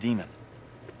 I'm not a demon.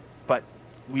 But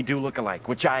we do look alike,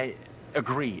 which I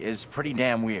agree is pretty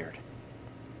damn weird.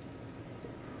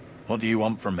 What do you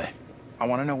want from me? I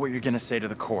want to know what you're going to say to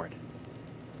the court.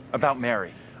 About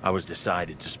Mary. I was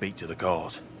decided to speak to the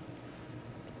court.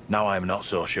 Now I am not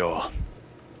so sure.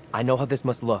 I know how this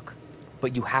must look,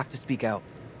 but you have to speak out.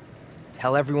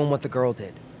 Tell everyone what the girl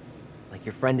did, like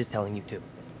your friend is telling you to.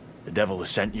 The devil has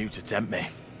sent you to tempt me.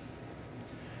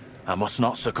 I must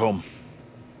not succumb.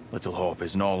 Little Hope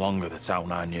is no longer the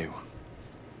town I knew.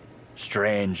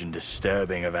 Strange and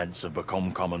disturbing events have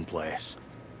become commonplace.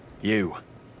 You,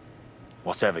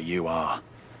 whatever you are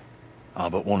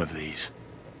but one of these.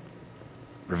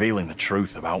 Revealing the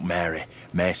truth about Mary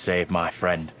may save my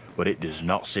friend, but it does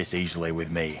not sit easily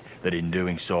with me that in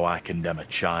doing so I condemn a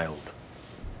child.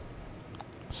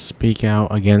 Speak out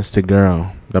against a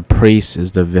girl. The priest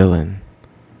is the villain.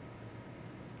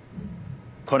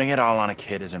 Putting it all on a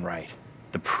kid isn't right.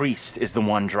 The priest is the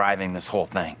one driving this whole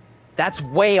thing. That's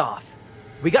way off.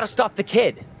 We gotta stop the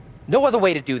kid. No other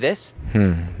way to do this.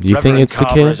 You think it's the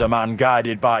Carver kid? is a man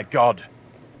guided by God.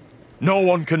 No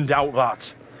one can doubt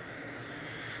that.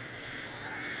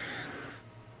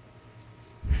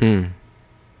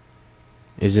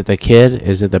 Is it the kid?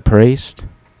 Is it the priest?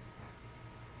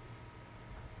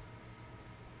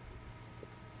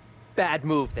 Bad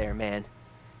move there, man.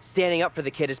 Standing up for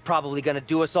the kid is probably gonna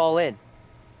do us all in.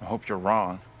 I hope you're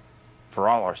wrong. For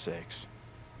all our sakes.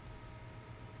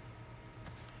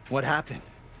 What happened?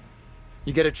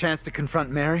 You get a chance to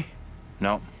confront Mary?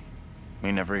 No.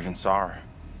 We never even saw her.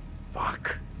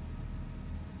 Fuck.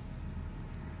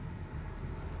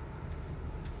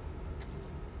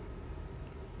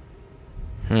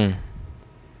 We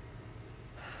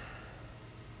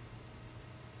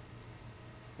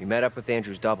met up with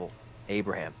Andrew's double,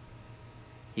 Abraham.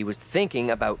 He was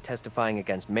thinking about testifying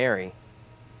against Mary,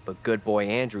 but good boy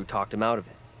Andrew talked him out of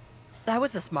it. That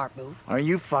was a smart move. Are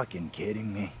you fucking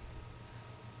kidding me?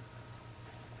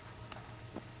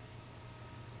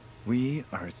 We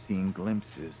are seeing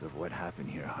glimpses of what happened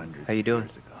here hundreds How you of doing?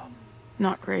 years ago.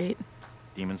 Not great.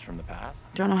 Demons from the past?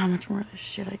 Don't know how much more of this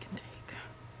shit I can take.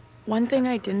 One thing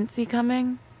I didn't see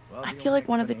coming, I feel like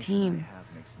one of the team.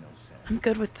 I'm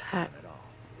good with that.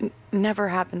 Never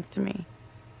happens to me.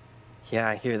 Yeah,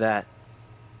 I hear that.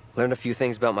 Learned a few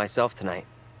things about myself tonight.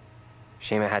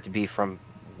 Shame it had to be from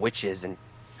witches and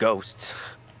ghosts.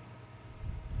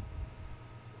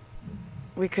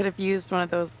 We could have used one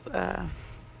of those, what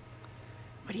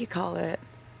do you call it?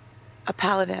 A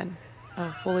paladin, a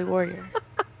holy warrior.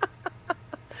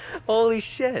 Holy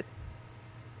shit.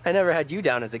 I never had you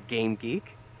down as a game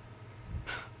geek.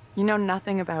 You know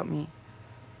nothing about me.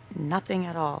 Nothing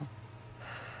at all.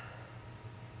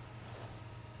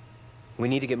 We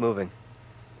need to get moving.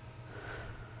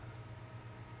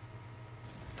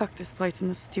 Fuck this place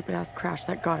and the stupid ass crash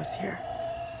that got us here.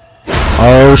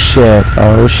 Oh shit,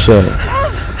 oh shit.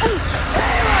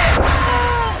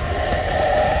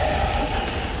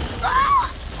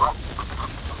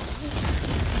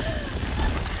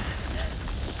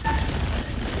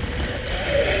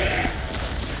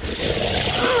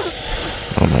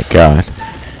 Oh my god.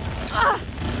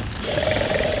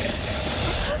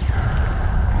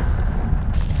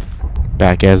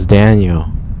 Back as Daniel.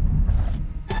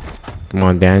 Come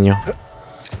on, Daniel.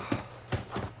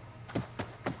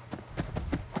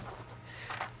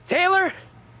 Taylor?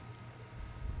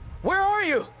 Where are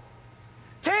you?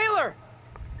 Taylor!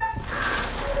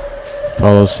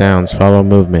 Follow sounds, follow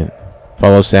movement.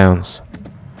 Follow sounds.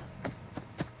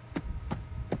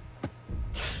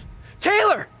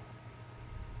 Taylor!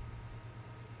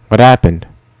 What happened?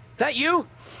 That you?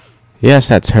 Yes,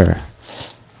 that's her.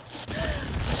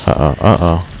 Uh-oh,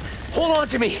 uh-oh. Hold on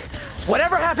to me.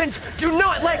 Whatever happens, do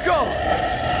not let go.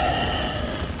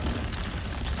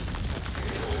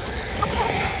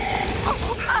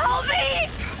 Help me!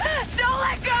 Don't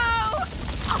let go!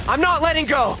 I'm not letting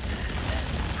go.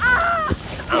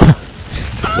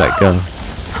 Just let go.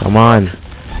 Come on.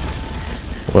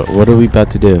 What are we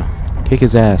about to do? Kick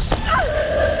his ass.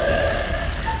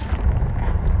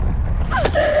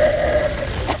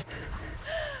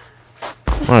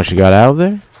 Oh, she got out of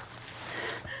there?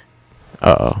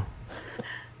 Uh-oh.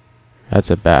 That's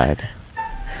a bad.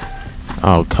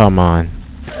 Oh, come on.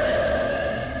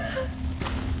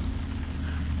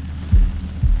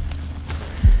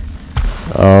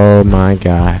 Oh my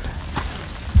god.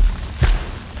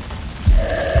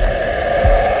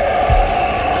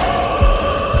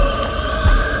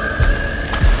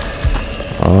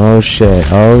 Oh shit,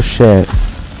 oh shit.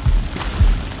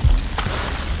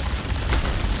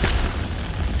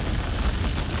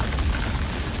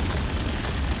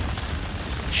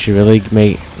 She really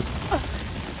made...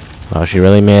 Oh, she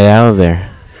really made it out of there.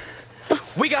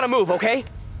 We gotta move, okay?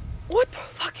 What the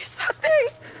fuck is that thing?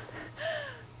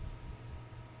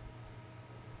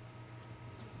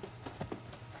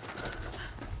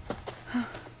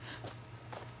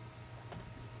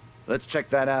 Let's check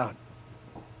that out.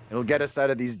 It'll get us out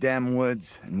of these damn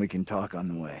woods, and we can talk on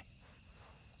the way.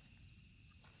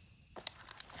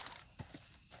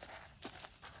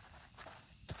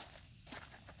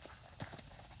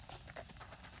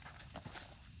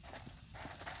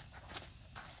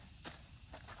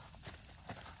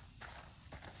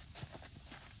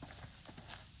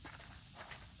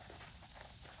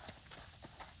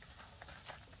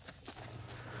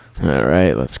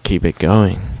 Alright, let's keep it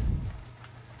going.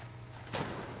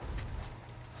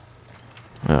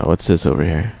 What's this over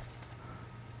here?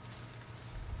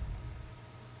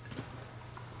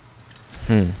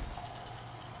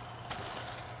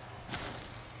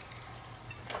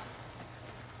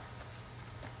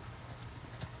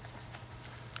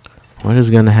 What is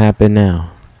gonna happen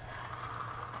now?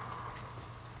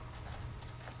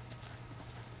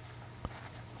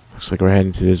 Looks like we're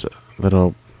heading to this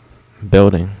little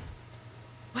building.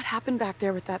 What happened back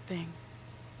there with that thing?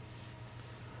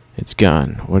 It's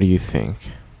gone. What do you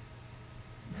think?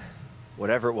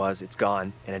 Whatever it was, it's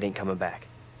gone, and it ain't coming back.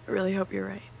 I really hope you're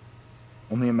right.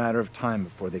 Only a matter of time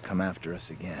before they come after us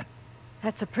again.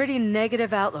 That's a pretty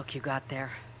negative outlook you got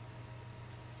there.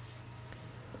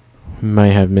 We might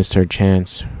have missed our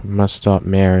chance. We must stop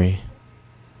Mary.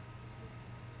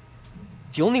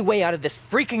 The only way out of this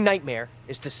freaking nightmare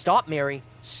is to stop Mary,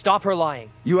 stop her lying.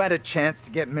 You had a chance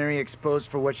to get Mary exposed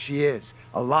for what she is.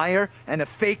 A liar and a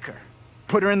faker.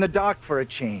 Put her in the dock for a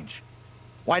change.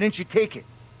 Why didn't you take it?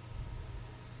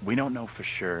 We don't know for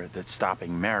sure that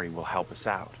stopping Mary will help us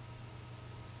out.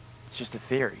 It's just a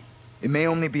theory. It may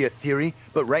only be a theory,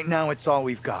 but right now it's all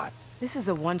we've got. This is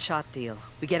a one-shot deal.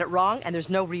 We get it wrong, and there's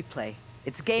no replay.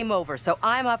 It's game over, so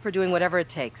I'm up for doing whatever it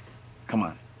takes. Come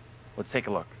on, let's take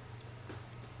a look.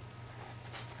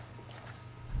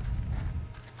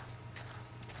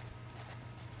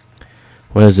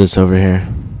 What is this over here?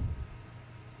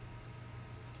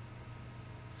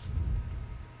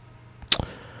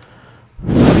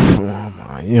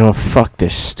 You know, fuck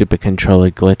this stupid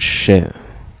controller glitch shit.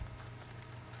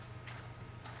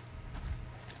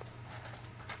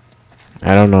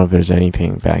 I don't know if there's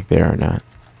anything back there or not.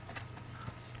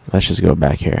 Let's just go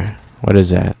back here. What is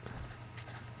that?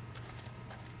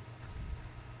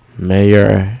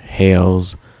 Mayor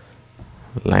Hale's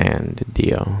land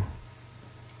deal.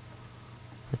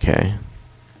 Okay.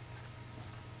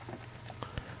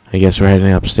 I guess we're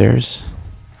heading upstairs.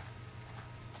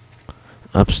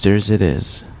 Upstairs it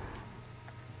is.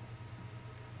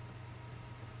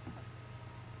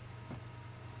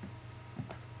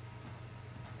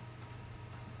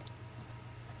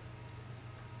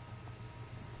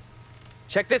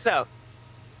 Check this out.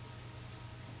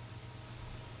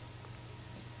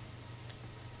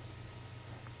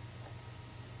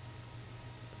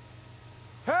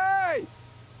 Hey!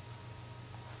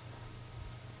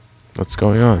 What's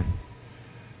going on?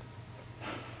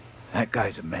 That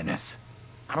guy's a menace.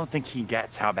 I don't think he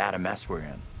gets how bad a mess we're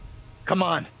in. Come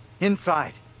on,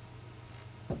 inside.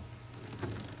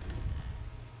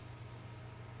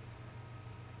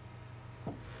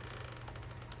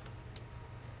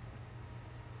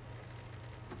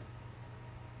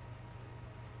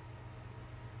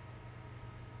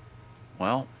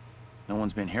 Well, no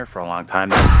one's been here for a long time.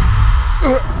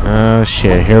 Oh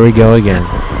shit, here we go again.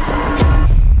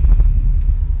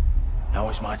 Now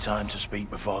is my time to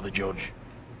speak before the judge.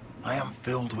 I am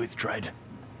filled with dread.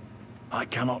 I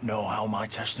cannot know how my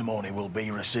testimony will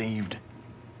be received.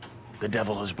 The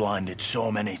devil has blinded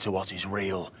so many to what is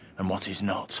real and what is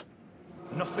not.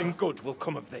 Nothing good will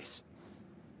come of this.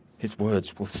 His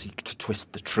words will seek to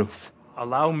twist the truth.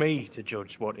 Allow me to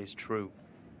judge what is true.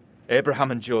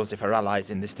 Abraham and Joseph are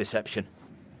allies in this deception.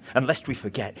 And lest we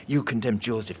forget, you condemned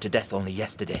Joseph to death only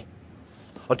yesterday.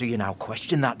 Or do you now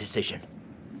question that decision?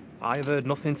 I have heard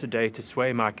nothing today to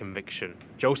sway my conviction.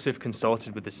 Joseph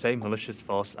consorted with the same malicious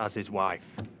force as his wife.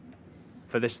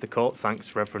 For this the court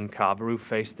thanks Reverend Carver, who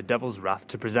faced the devil's wrath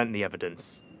to present the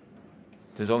evidence.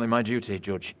 'Tis only my duty,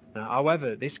 Judge. Now,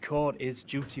 however, this court is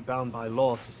duty-bound by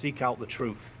law to seek out the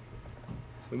truth.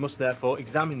 We must therefore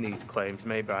examine these claims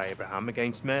made by Abraham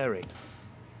against Mary.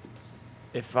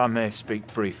 If I may speak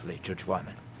briefly, Judge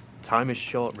Wyman. Time is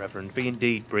short, Reverend. Be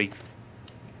indeed brief.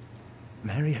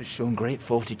 Mary has shown great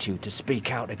fortitude to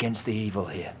speak out against the evil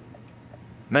here.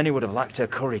 Many would have lacked her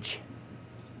courage.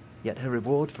 Yet her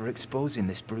reward for exposing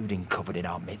this brooding coven in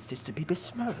our midst is to be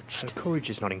besmirched. Her courage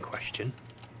is not in question.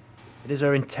 It is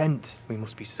her intent we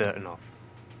must be certain of.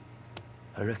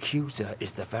 Her accuser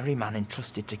is the very man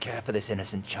entrusted to care for this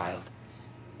innocent child.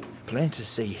 Plain to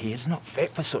see he is not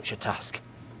fit for such a task,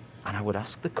 and I would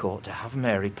ask the court to have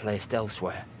Mary placed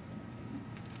elsewhere.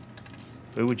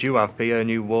 Who would you have be her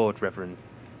new ward, Reverend?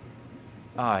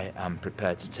 I am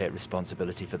prepared to take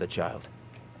responsibility for the child,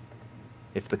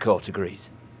 if the court agrees.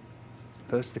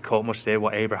 First, the court must hear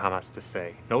what Abraham has to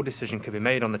say. No decision can be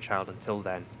made on the child until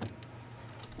then.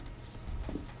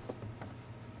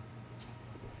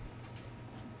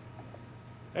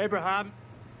 Abraham!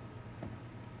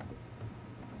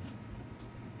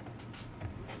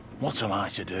 What am I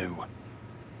to do?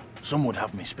 Some would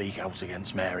have me speak out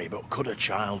against Mary, but could a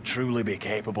child truly be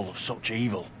capable of such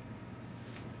evil?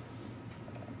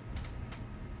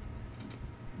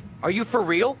 Are you for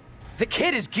real? The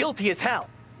kid is guilty as hell.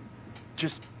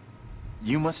 Just,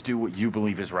 you must do what you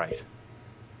believe is right.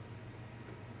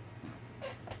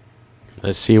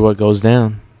 Let's see what goes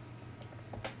down.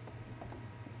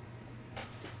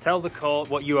 Tell the court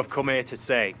what you have come here to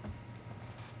say.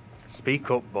 Speak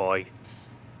up, boy.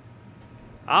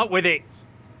 Out with it!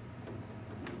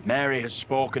 Mary has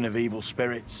spoken of evil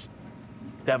spirits,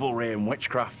 devilry and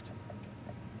witchcraft.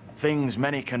 Things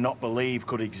many cannot believe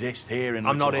could exist here in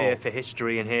I'm Little not here Hope. for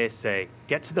history and hearsay.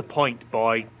 Get to the point,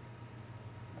 boy.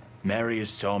 Mary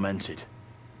is tormented.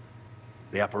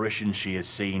 The apparitions she has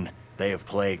seen, they have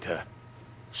plagued her,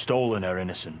 stolen her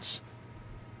innocence.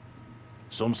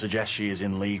 Some suggest she is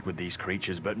in league with these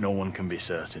creatures, but no one can be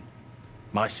certain.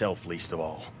 Myself least of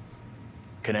all.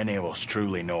 Can any of us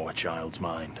truly know a child's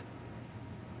mind?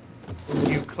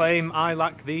 You claim I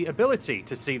lack the ability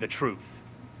to see the truth.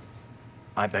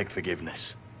 I beg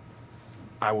forgiveness.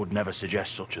 I would never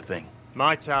suggest such a thing.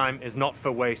 My time is not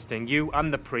for wasting. You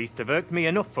and the priest have irked me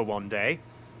enough for one day.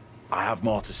 I have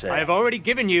more to say. I have already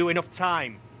given you enough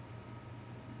time.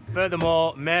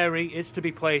 Furthermore, Mary is to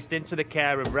be placed into the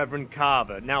care of Reverend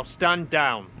Carver. Now stand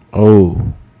down.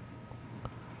 Oh.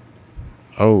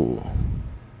 Oh.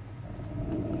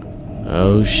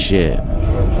 Oh shit.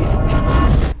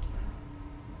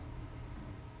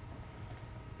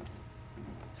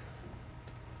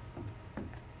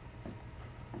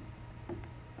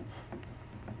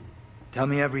 Tell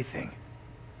me everything.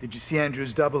 Did you see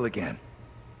Andrew's double again?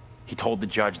 He told the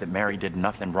judge that Mary did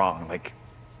nothing wrong, like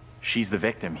she's the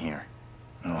victim here.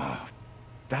 Oh,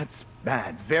 that's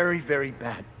bad. Very, very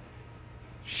bad.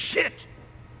 Shit!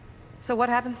 So what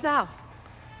happens now?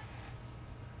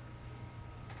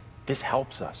 This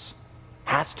helps us.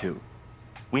 Has to.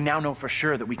 We now know for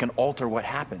sure that we can alter what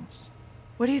happens.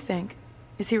 What do you think?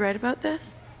 Is he right about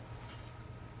this?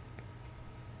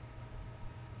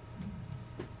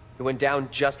 It went down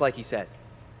just like he said.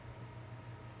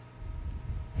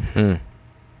 Hmm.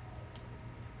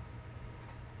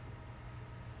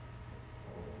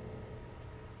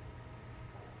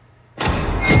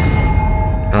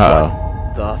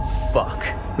 Uh-oh. The fuck?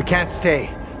 We can't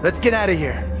stay. Let's get out of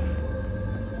here.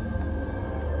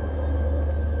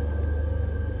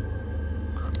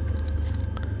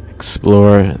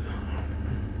 Explore.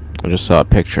 I just saw a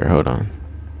picture. Hold on.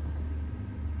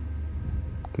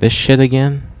 This shit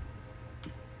again?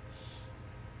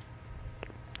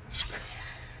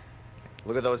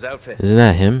 Look at those outfits. Isn't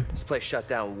that him? This place shut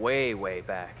down way, way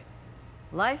back.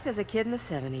 Life as a kid in the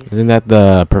 70s. Isn't that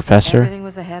the professor? Everything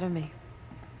was ahead of me.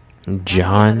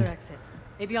 John? Another exit.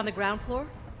 Maybe on the ground floor?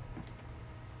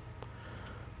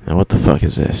 Now what the fuck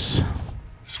is this?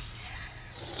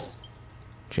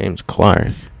 James Clark.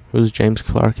 Who's James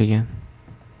Clark again?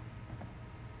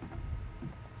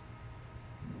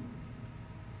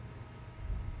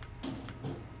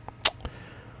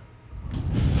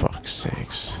 Fuck's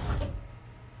sakes.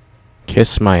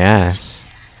 Kiss my ass.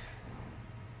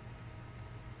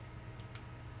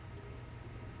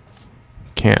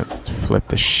 Can't flip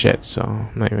the shit, so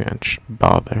I'm not even gonna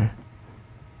bother.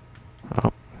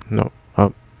 Oh, no.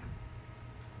 Oh.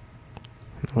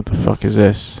 What the fuck is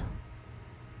this?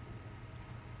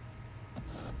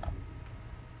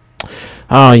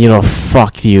 Oh, you know,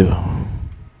 fuck you.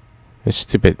 This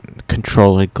stupid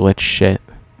controller glitch shit.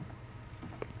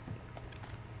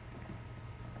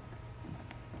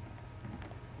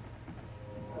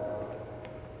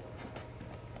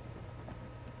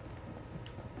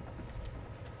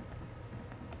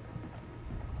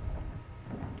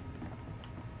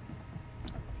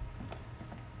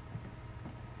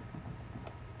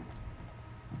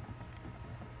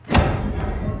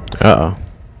 Uh-oh.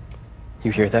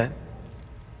 You hear that?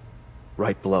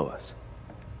 Right below us.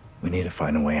 We need to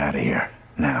find a way out of here.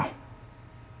 Now.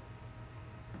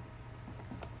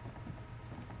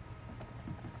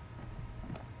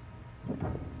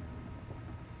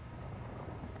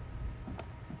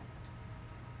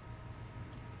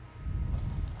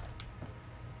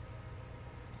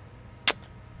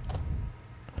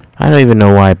 I don't even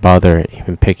know why I bother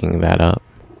even picking that up.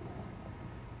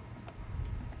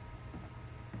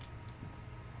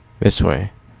 This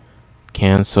way.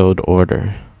 Cancelled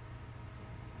order.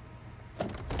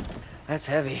 That's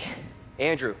heavy.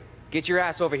 Andrew, get your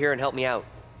ass over here and help me out.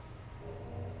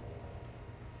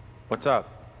 What's up?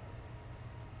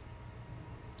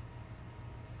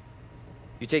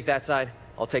 You take that side,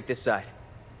 I'll take this side.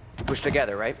 Push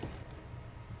together, right?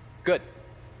 Good.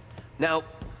 Now,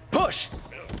 push!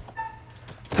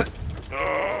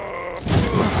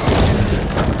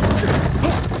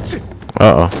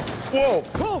 Uh-oh. Whoa!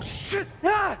 Oh, shit!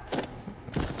 Ah!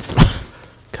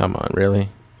 Come on, really?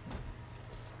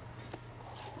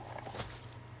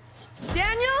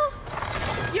 Daniel?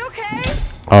 You okay?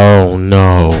 Oh,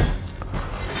 no.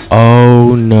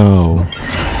 Oh, no.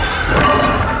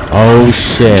 Oh,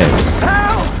 shit.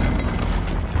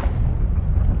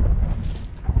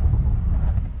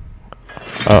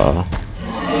 Uh-oh.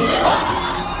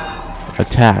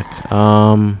 Attack.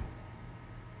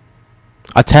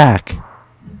 Attack.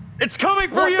 It's coming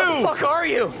for you! What the fuck are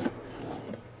you?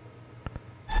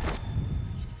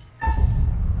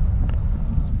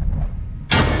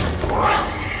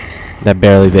 That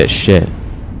barely did shit.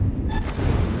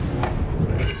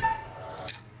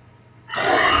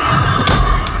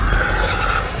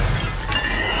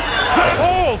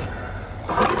 Hold!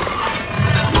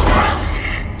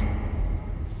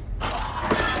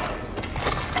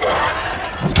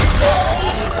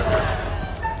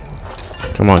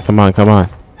 Come on, come on, come on.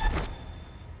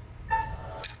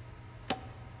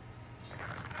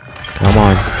 Come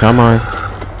on, come on.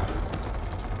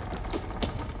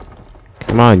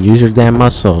 Come on, use your damn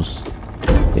muscles.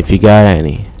 If you got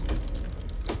any.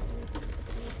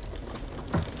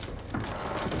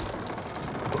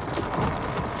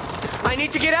 I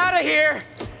need to get out of here!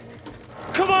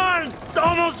 Come on!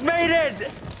 Almost made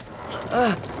it!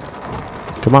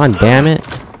 Come on, damn it.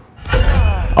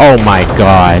 Oh my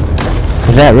god.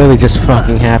 Did that really just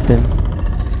fucking happen?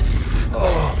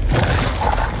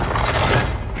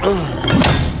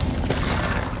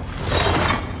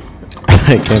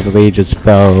 I can't believe he just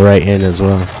fell right in as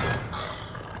well.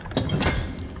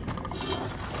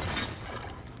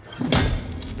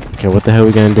 Okay, what the hell are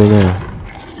we gonna do now?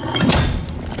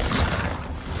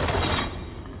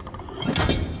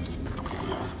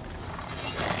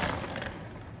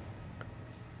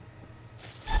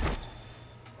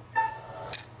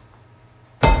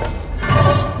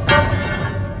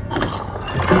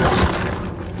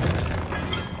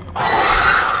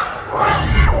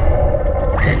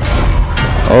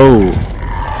 Oh.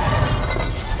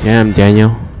 Damn,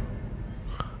 Daniel.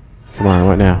 Come on,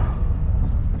 what now?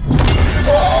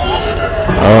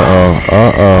 Uh-oh,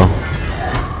 uh-oh.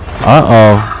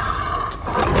 Uh-oh.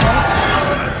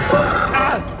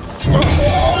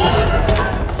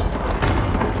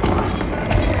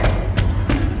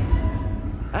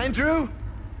 Andrew?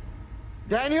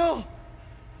 Daniel?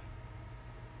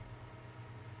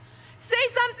 Say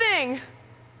something!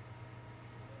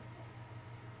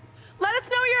 Let us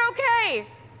know you're okay!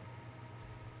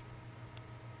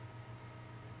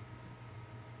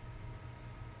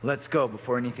 Let's go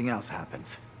before anything else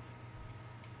happens.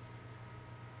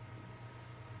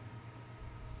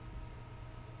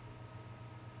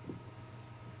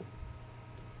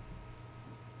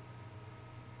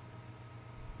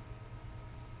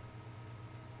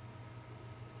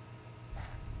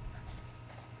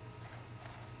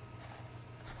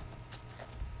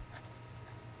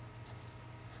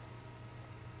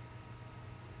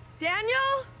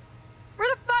 Daniel?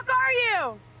 Where the fuck are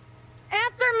you?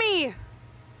 Answer me!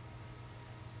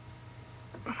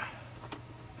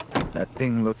 That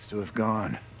thing looks to have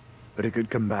gone, but it could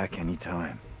come back any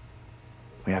time.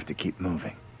 We have to keep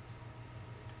moving.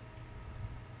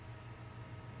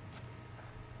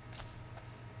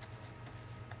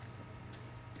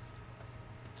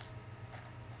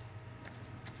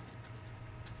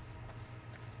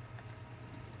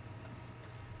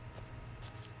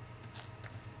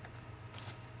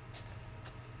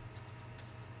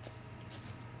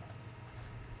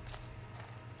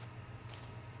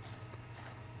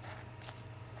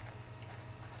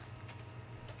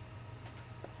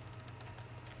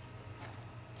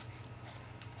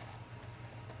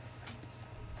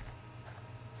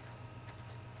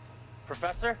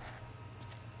 Professor?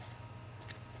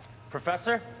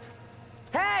 Professor?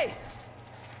 Hey!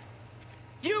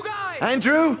 You guys!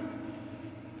 Andrew?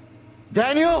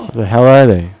 Daniel? What the hell are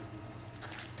they?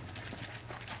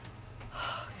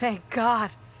 Thank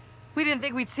God. We didn't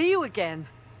think we'd see you again.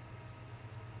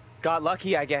 Got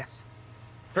lucky, I guess.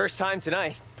 First time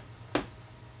tonight.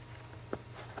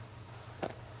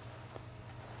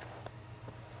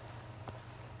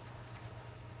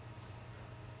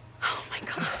 Oh my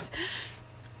God.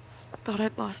 Thought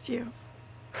I'd lost you.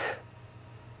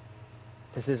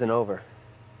 This isn't over.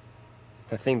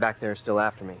 The thing back there is still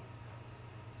after me.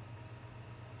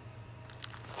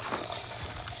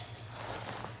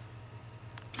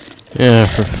 Yeah,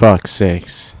 for fuck's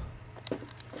sakes.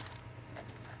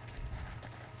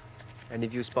 Any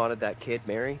of you spotted that kid,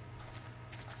 Mary?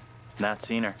 Not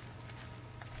seen her.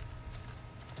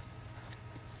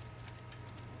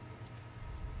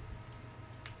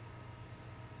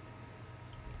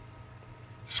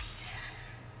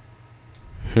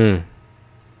 I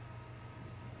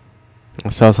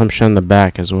saw some shit in the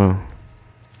back as well.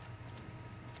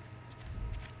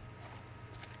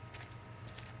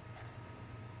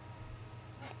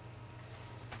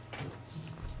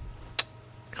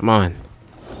 Come on.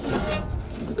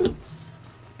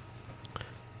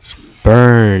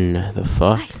 Burn. The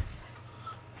fuck? Nice.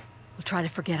 We'll try to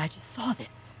forget I just saw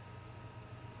this.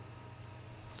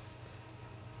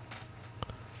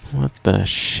 What the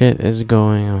shit is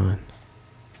going on?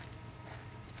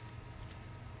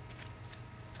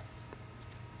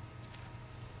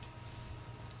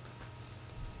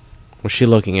 What's she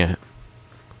looking at?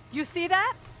 You see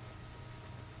that?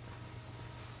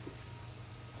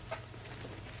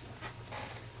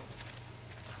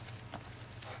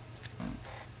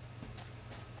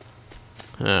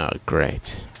 Oh,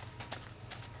 great.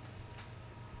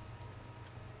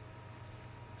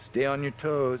 Stay on your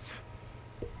toes.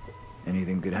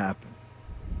 Anything could happen.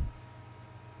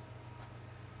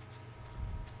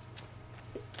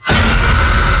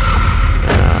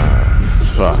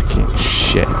 Fucking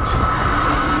shit.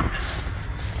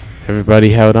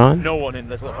 Everybody held on? No one in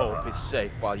Little Hope is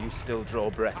safe while you still draw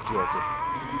breath, Joseph.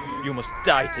 You must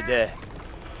die today.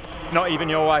 Not even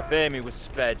your wife Amy was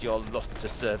spared your lust to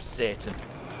serve Satan.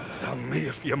 Damn me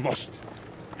if you must.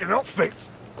 You're not fit.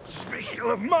 Speaking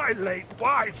of my late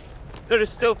wife. There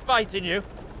is still fight in you.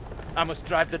 I must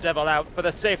drive the devil out for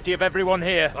the safety of everyone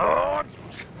here. Oh,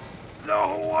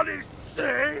 no one is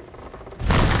safe.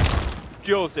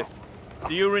 Joseph,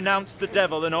 do you renounce the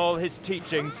devil and all his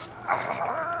teachings?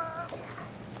 I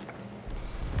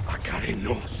carry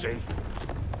no sin.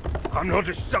 I'm no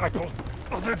disciple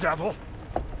of the devil.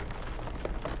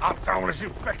 Our town is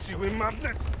infected with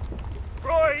madness.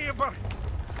 Brought here by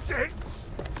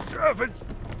Satan's servants.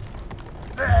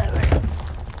 Barely.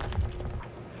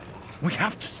 We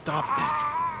have to stop this.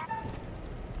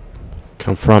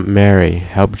 Confront Mary.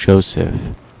 Help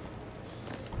Joseph.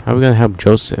 How are we gonna help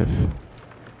Joseph?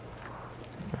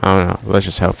 I don't know. Let's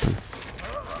just help him.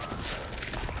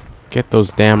 Get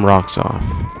those damn rocks off.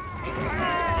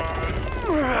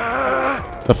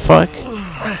 The fuck?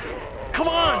 Come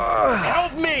on!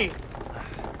 Help me!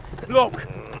 Look!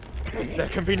 There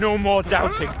can be no more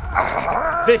doubting.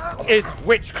 This is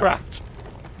witchcraft.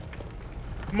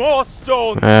 More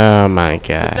stones! Oh my The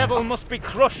god. devil must be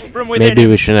crushed from within. Maybe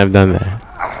him. we shouldn't have done that.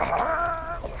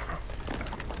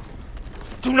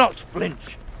 Do not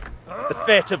flinch. The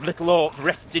fate of Little Hope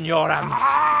rests in your hands.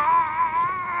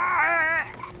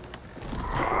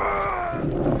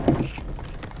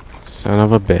 Son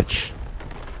of a bitch.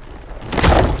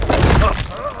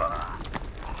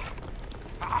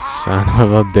 Son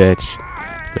of a bitch.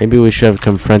 Maybe we should have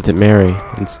confronted Mary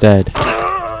instead.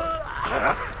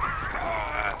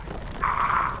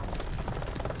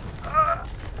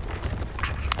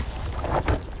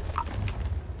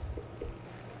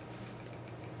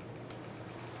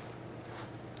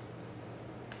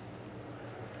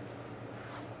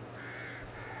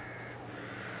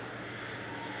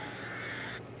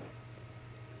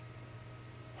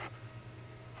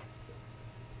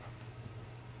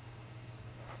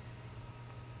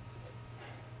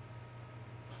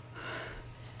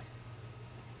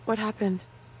 What happened?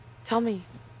 Tell me.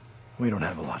 We don't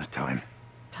have a lot of time.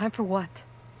 Time for what?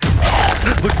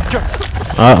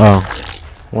 Uh-oh.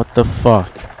 What the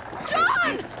fuck?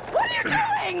 John! What are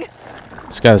you doing?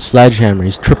 He's got a sledgehammer.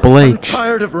 He's Triple H. I'm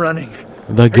tired of running.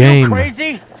 The game.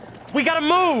 Crazy? We gotta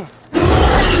move!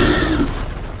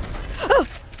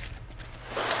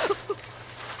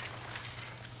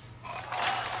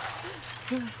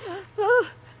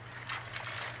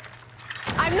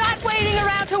 I'm not waiting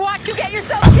around to watch you get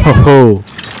yourself Oh.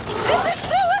 This is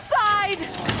suicide!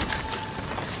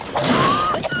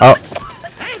 Oh.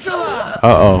 Angela!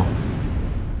 Uh-oh.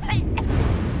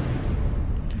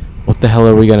 What the hell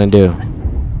are we gonna do?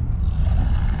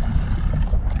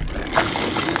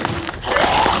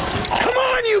 Come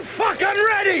on, you fuck! I'm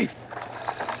ready!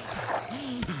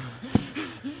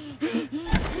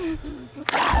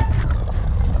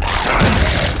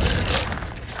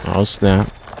 Oh snap.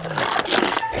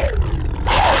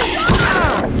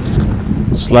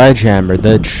 Sledgehammer,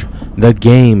 the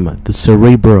game, the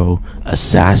Cerebro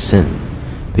assassin,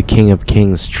 the King of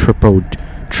Kings, Triple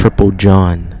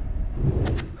John.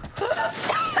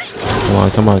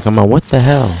 Come on, what the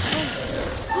hell?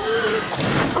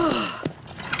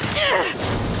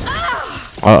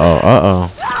 Uh-oh.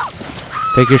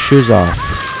 Take your shoes off.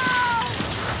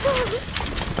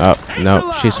 Oh,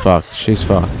 no, she's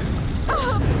fucked.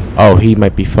 Oh, he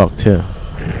might be fucked too.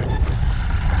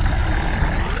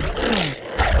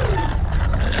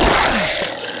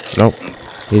 Nope,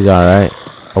 he's alright.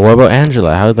 Oh, what about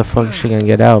Angela? How the fuck is she gonna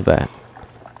get out of that?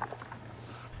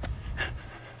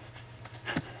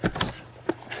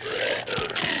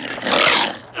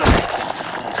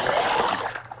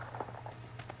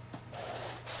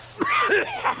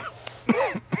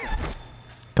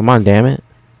 Come on, damn it.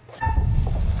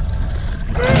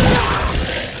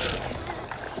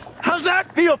 How's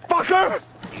that feel, fucker?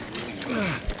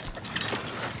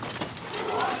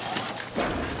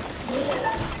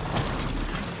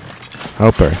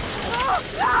 Help her.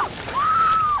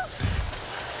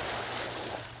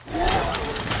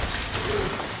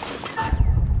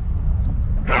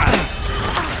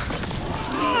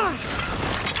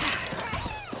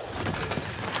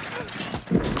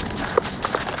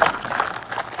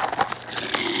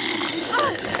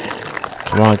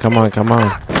 Come on, come on, come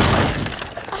on.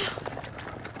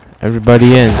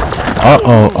 Everybody in.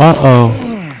 Uh-oh, uh-oh.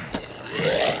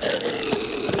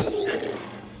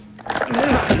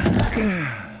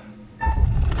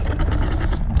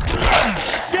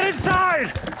 Get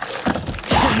inside!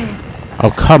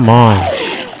 Oh, come on.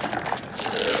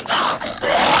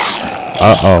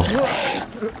 Uh-oh.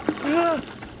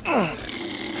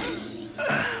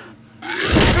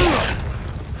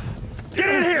 Get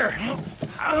in here!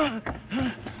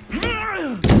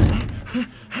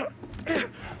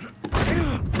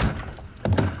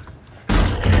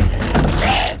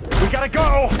 We gotta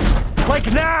go!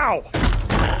 Like now!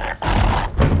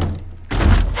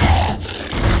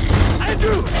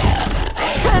 Andrew!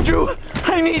 Andrew!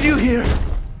 I need you here!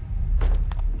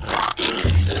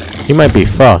 He might be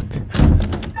fucked.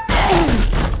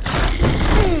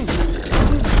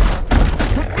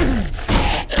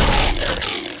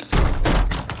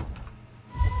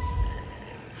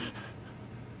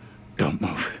 Don't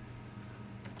move.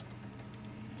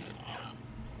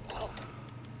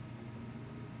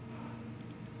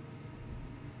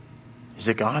 Is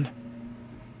it gone?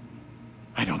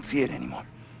 I don't see it anymore.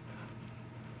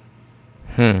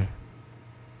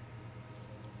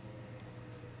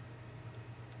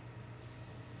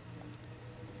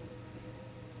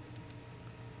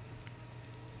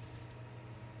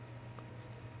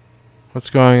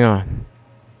 What's going on?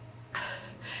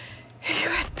 If you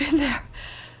had been there.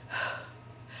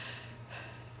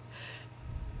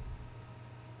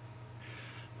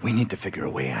 We need to figure a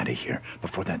way out of here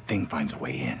before that thing finds a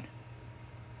way in.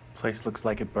 Place looks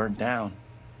like it burned down.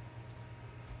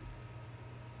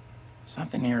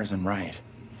 Something here isn't right.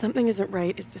 Something isn't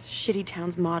right is this shitty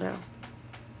town's motto.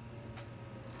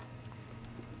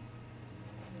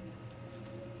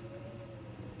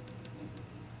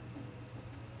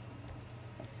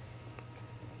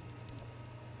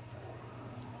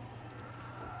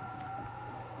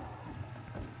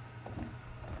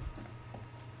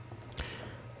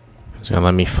 Is he gonna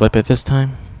let me flip it this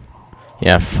time?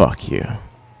 Yeah, fuck you.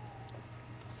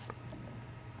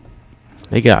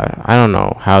 I don't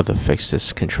know how to fix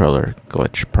this controller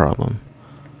glitch problem.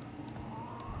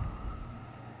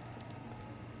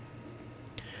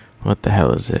 What the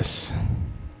hell is this?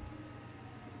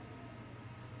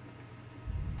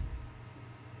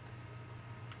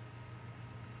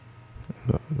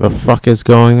 The fuck is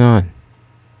going on?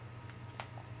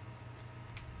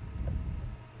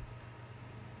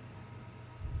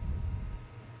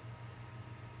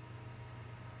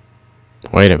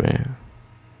 Wait a minute.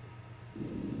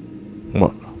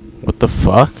 What the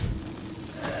fuck?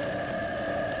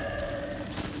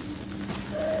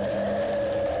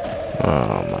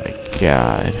 Oh my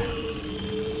god.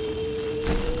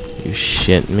 You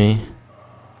shit me?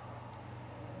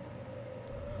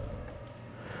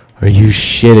 Are you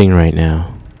shitting right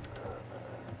now?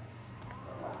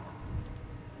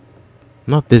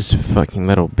 Not this fucking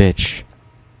little bitch.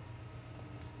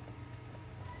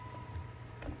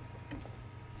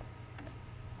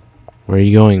 Where are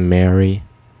you going, Mary?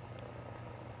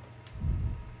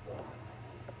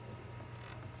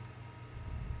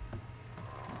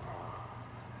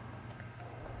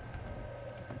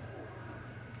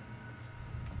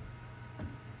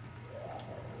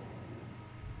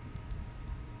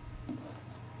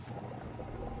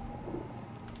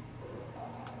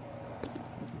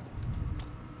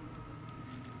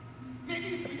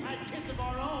 Maybe if we had kids of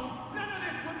our own, none of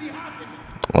this would be happening.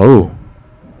 Oh.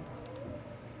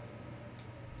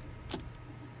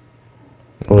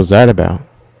 What was that about?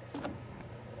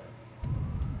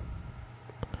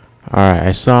 Alright,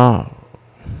 I saw...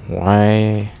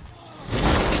 Why...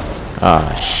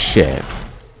 Oh, shit.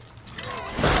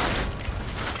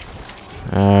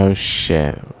 Oh,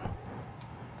 shit.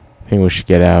 I think we should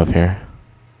get out of here.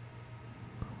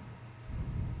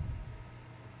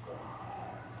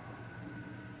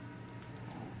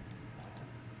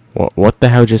 What the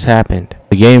hell just happened?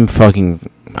 The game fucking...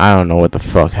 I don't know what the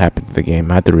fuck happened to the game.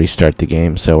 I had to restart the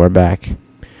game, so we're back.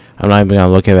 I'm not even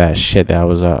gonna look at that shit that I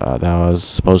was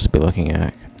supposed to be looking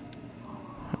at.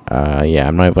 Yeah,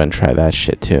 I'm not even gonna try that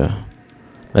shit too.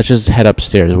 Let's just head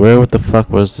upstairs. Where the fuck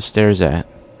was the stairs at?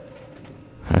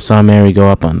 I saw Mary go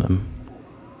up on them.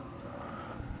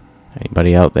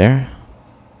 Anybody out there?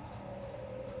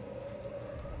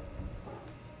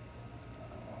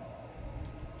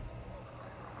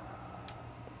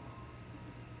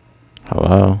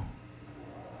 Hello?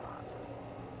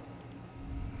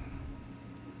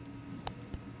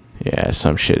 Yeah,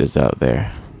 some shit is out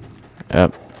there.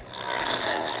 Yep.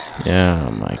 Yeah,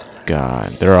 oh my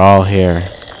god. They're all here.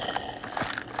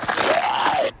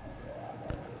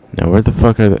 Now where the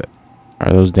fuck are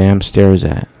those damn stairs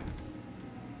at?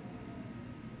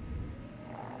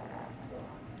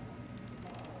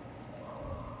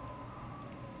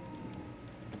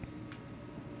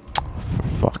 For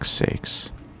fuck's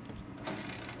sakes.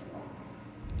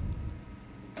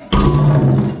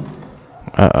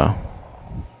 Uh-oh.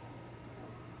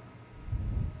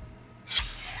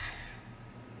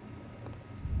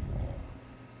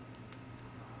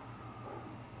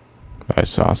 I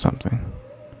saw something.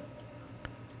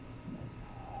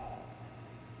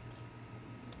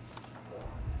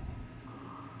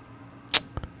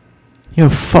 Yo,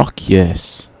 fuck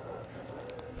yes.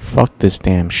 Fuck this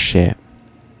damn shit.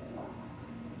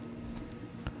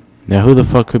 Now who the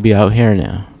fuck could be out here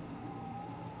now?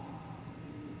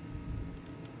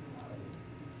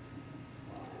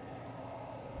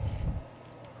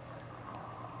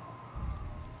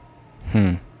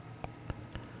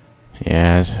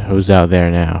 Yeah, who's out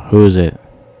there now? Who is it?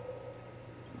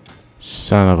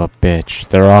 Son of a bitch.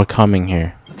 They're all coming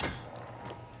here.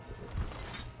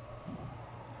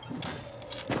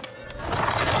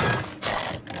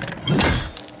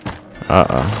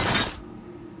 Uh-oh.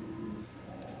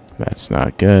 That's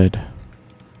not good.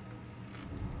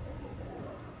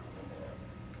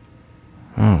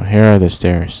 Oh, here are the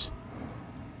stairs.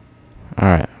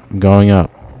 Alright, I'm going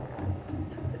up.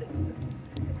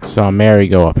 Saw Mary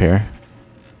go up here.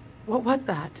 What was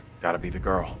that? Gotta be the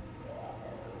girl.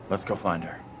 Let's go find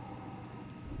her.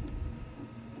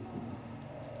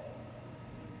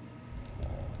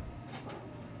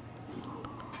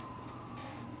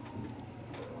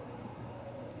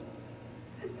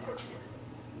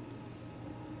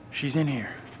 She's in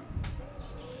here.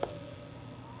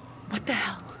 What the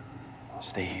hell?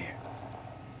 Stay here.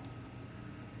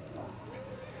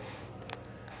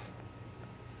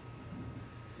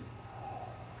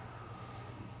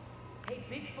 Hey,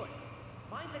 Bigfoot,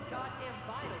 mind the goddamn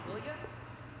vinyl, will ya?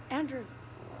 Andrew,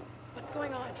 what's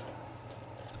going on?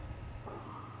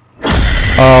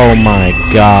 Oh my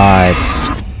god.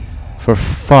 For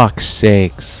fuck's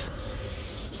sakes.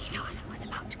 He knows I was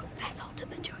about to confess all to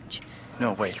the judge.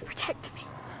 No, wait. You protect me.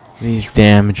 These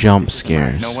damn jump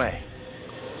scares. No way.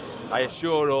 I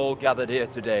assure all gathered here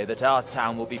today that our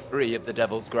town will be free of the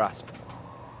devil's grasp.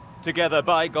 Together,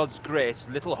 by God's grace,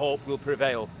 little hope will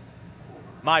prevail.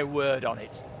 My word on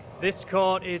it. This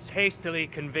court is hastily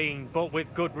convened, but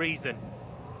with good reason.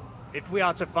 If we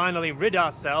are to finally rid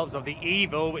ourselves of the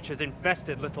evil which has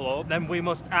infested Little Hope, then we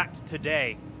must act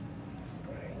today.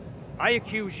 I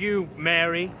accuse you,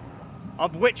 Mary,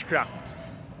 of witchcraft.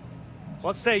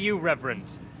 What say you,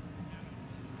 Reverend?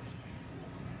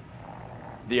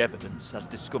 The evidence, as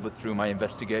discovered through my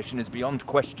investigation, is beyond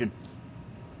question.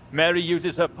 Mary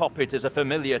uses her puppet as a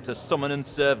familiar to summon and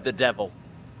serve the devil.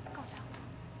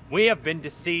 We have been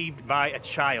deceived by a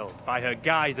child, by her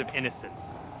guise of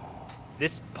innocence.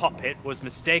 This puppet was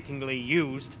mistakenly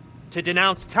used to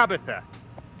denounce Tabitha,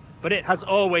 but it has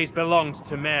always belonged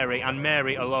to Mary and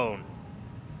Mary alone.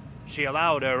 She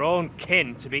allowed her own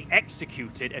kin to be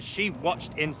executed as she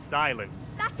watched in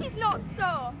silence. That is not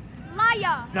so.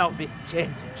 Liar! Now this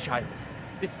tainted child,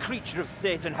 this creature of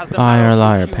Satan has the Liar, power to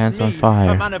liar, accuse pants on me,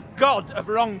 fire. a man of God, of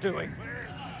wrongdoing.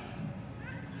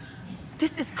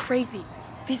 This is crazy.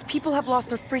 These people have lost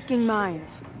their freaking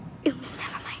minds. It was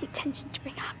never my intention to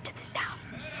bring harm to this town,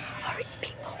 or its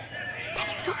people. Can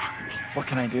you not help me? What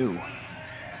can I do?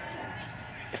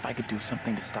 If I could do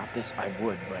something to stop this, I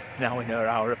would, but... Now in her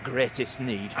hour of greatest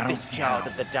need, I don't this see child how.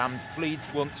 of the damned pleads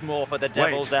once more for the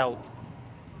devil's help.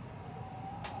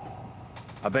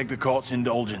 I beg the court's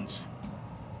indulgence.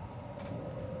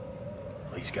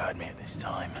 Please guide me at this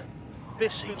time.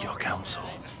 Seek your counsel.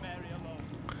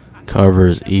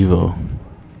 Carver's evil.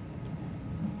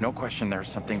 No question there's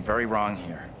something very wrong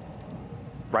here.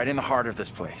 Right in the heart of this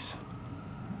place.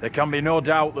 There can be no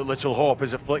doubt that Little Hope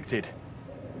is afflicted.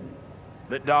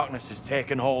 That darkness has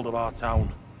taken hold of our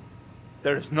town.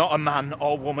 There is not a man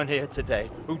or woman here today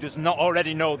who does not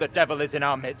already know the devil is in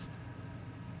our midst.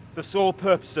 The sole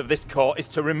purpose of this court is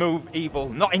to remove evil,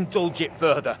 not indulge it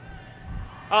further.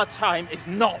 Our time is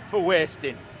not for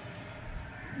wasting.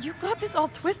 You got this all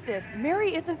twisted.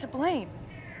 Mary isn't to blame.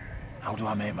 How do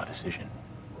I make my decision?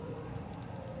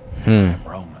 Hmm. I'm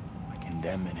wrong. I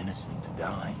condemn an innocent to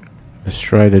die.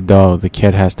 Destroy the doll. The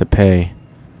kid has to pay.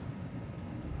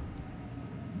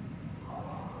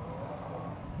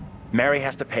 Mary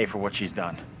has to pay for what she's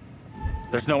done.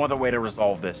 There's no other way to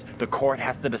resolve this. The court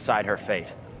has to decide her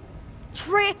fate.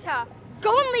 Traitor!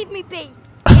 Go and leave me be!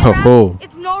 Oh.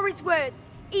 Ignore his words.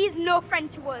 He is no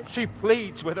friend to us. She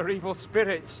pleads with her evil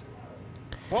spirits.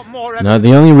 What more? No,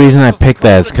 the only reason I picked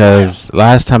that is because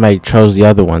last time I chose the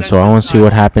other one, so I want to see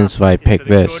what happens if I pick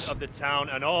this. Of the town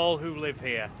and all who live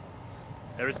here.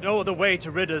 There is no other way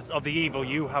to rid us of the evil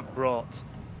you have brought.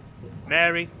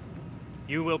 Mary,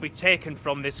 you will be taken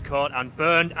from this court and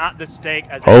burned at the stake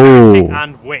as a heretic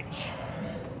and witch.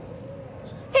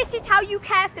 This is how you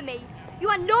care for me. You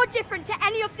are no different to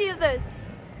any of the others.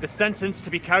 The sentence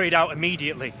to be carried out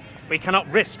immediately. We cannot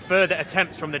risk further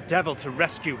attempts from the devil to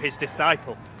rescue his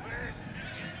disciple.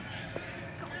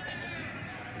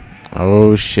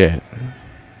 Oh shit.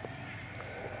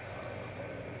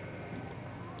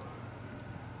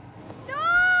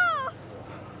 No!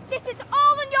 This is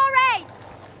all on your aid!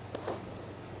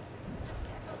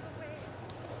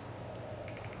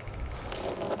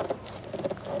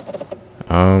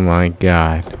 Oh my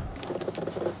god.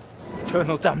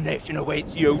 Eternal damnation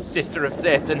awaits you, sister of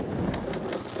Satan.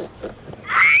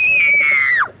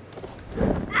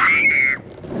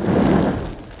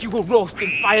 You will roast in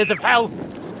fires of hell.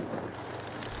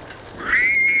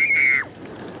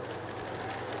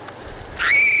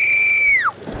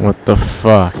 What the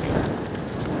fuck?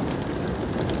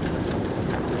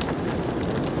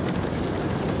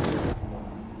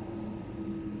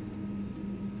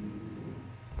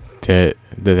 Did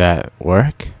that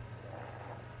work?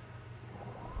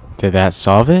 Did that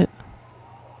solve it?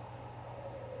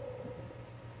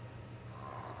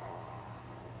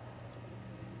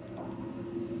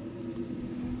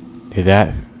 Did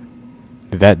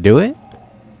that do it?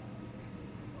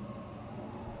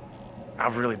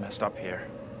 I've really messed up here.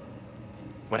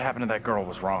 What happened to that girl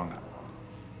was wrong.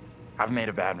 I've made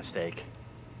a bad mistake.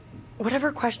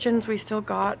 Whatever questions we still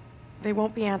got, they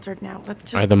won't be answered now. Let's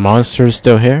just... Are the monsters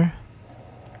still here?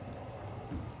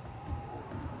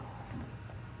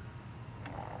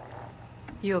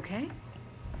 You okay?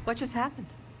 What just happened?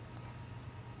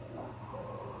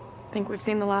 I think we've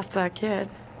seen the last of that kid.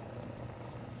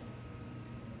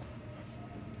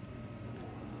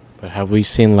 But have we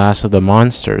seen last of the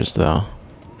monsters, though?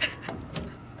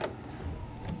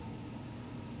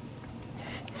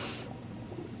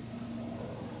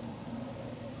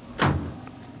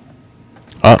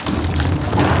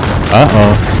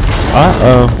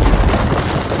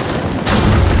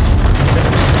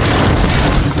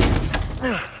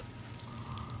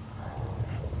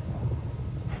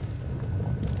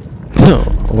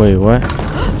 Wait, what?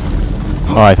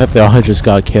 Oh, I thought they all just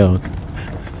got killed.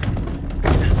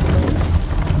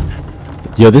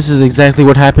 Yo, this is exactly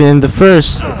what happened in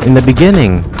the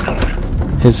beginning.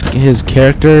 His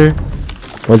character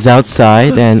was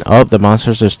outside and oh, the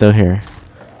monsters are still here.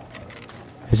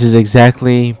 This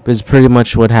is pretty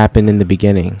much what happened in the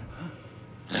beginning.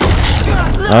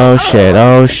 Oh shit,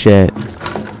 oh shit.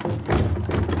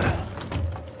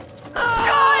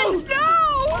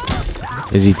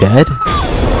 Is he dead?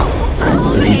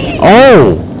 Is he...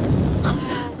 Oh!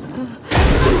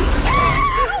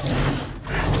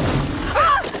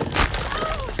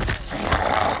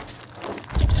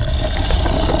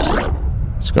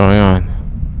 What's going on?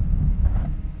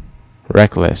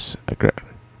 Reckless.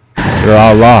 They're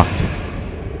all locked.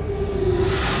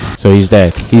 So he's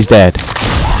dead. He's dead.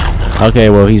 Okay,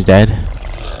 well, he's dead.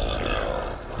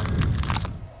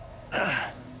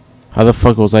 How the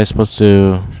fuck was I supposed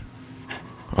to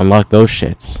unlock those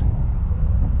shits?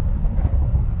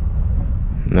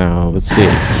 No, let's see.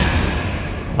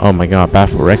 Oh my god,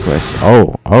 Baffle Reckless.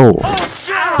 Oh.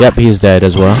 Yep, he's dead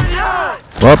as well.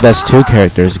 Well, that's 2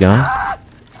 characters gone.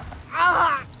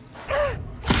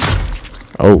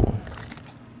 Oh.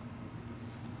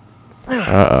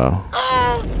 Uh-oh.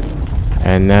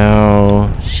 And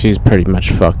now she's pretty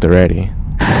much fucked already.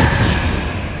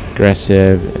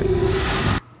 Aggressive.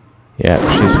 Yep,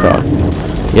 she's fucked.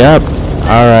 Yep.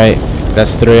 Alright.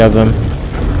 That's 3 of them.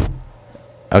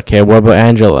 Okay, what about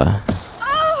Angela?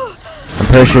 I'm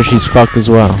pretty sure she's fucked as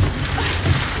well.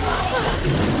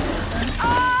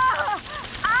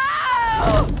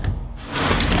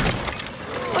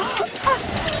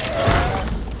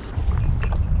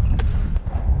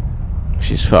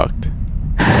 fucked.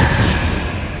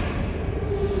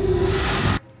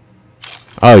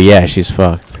 Oh yeah, she's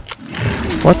fucked.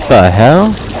 What the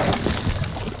hell?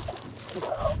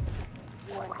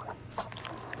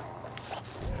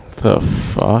 The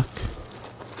fuck?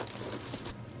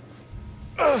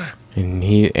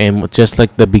 And just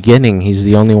like the beginning, he's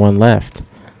the only one left.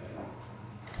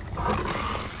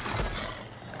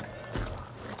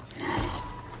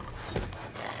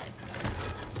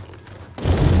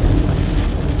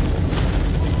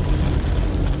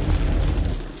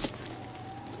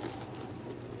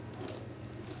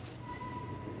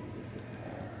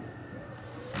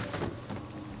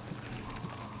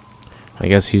 I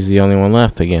guess he's the only one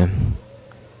left again.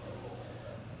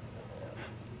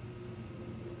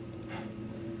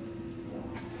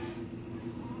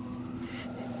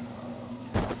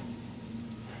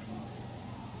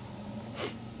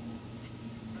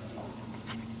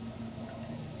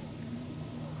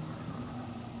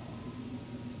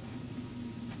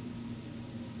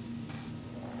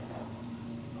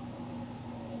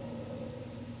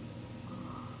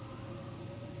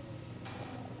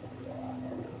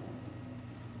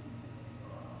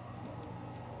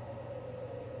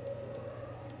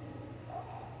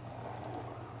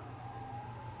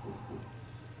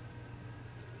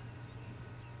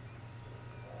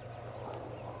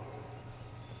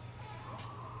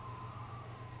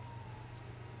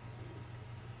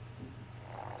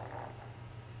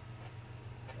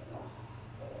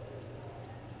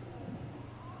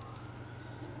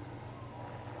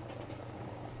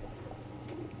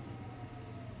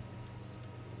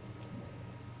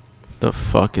 The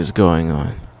fuck is going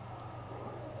on?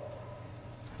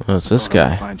 Oh, it's this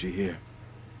guy. Find you here.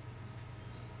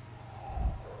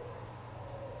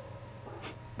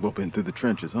 Both been through the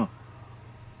trenches, huh?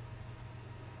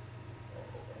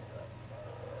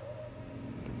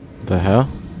 The hell?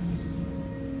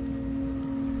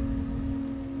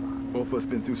 Both of us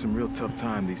been through some real tough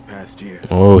time these past years.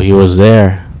 Oh, he was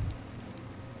there.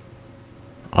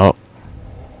 Oh.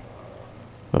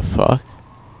 The fuck?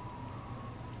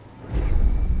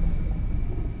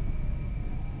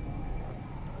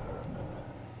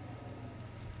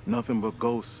 Nothing but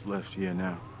ghosts left here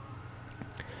now.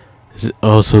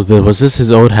 Oh, so was this his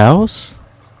old house?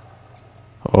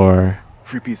 Or...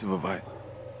 Free piece of advice.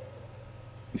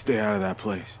 You stay out of that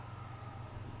place.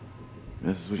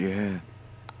 This is what you had.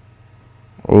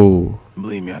 Oh.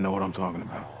 Believe me, I know what I'm talking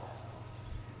about.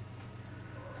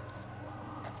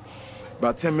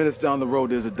 About 10 minutes down the road,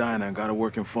 there's a diner and got a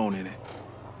working phone in it.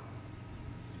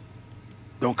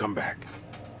 Don't come back.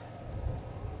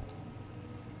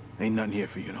 Ain't nothing here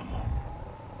for you no more.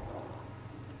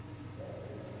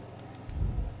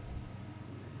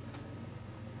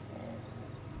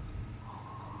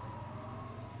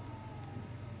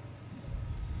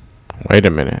 Wait a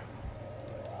minute.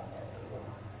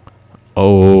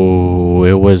 Oh,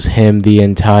 it was him the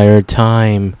entire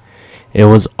time. It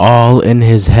was all in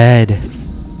his head.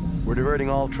 We're diverting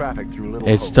all traffic through Little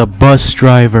It's Hope. the bus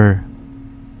driver.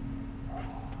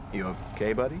 You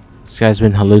okay, buddy? This guy's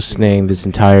been hallucinating this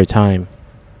entire time.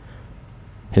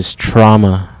 His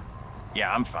trauma.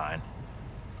 Yeah, I'm fine.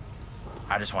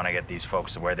 I just want to get these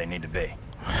folks to where they need to be.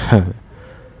 The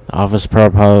officer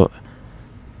probably...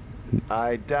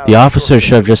 I doubt The officer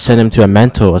should have just sent him to a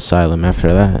mental asylum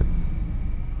after that.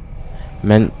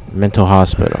 Mental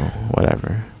hospital,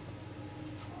 whatever.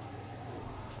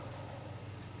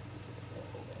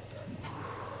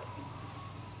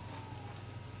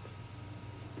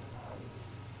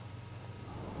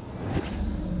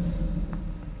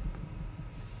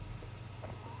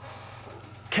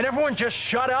 Can everyone just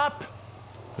shut up?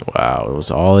 Wow, it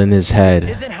was all in his head.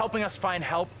 This isn't helping us find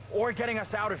help or getting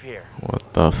us out of here.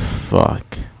 What the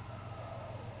fuck?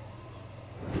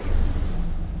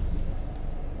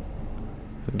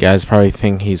 The guys probably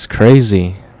think he's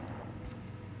crazy.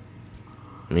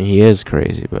 I mean, he is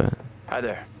crazy, but... Hi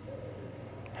there.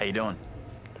 How you doing?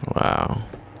 Wow.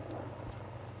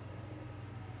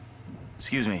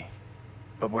 Excuse me,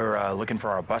 but we're looking for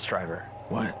our bus driver.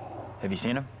 What? Have you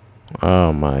seen him?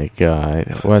 Oh my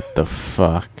god. What the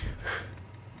fuck?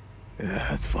 Yeah,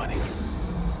 that's funny.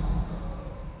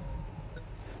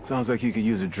 Sounds like you could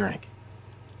use a drink.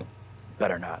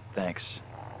 Better not, thanks.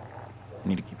 I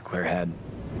need to keep a clear head.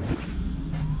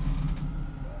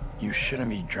 You shouldn't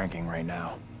be drinking right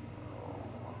now.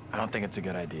 I don't think it's a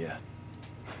good idea.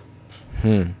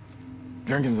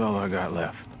 Drinking's all I got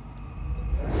left.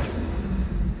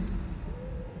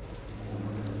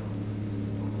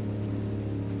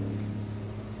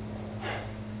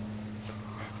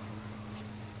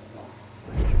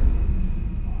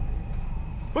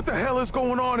 What the hell is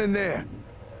going on in there?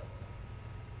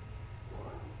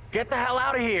 Get the hell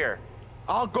out of here!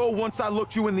 I'll go once I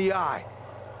look you in the eye.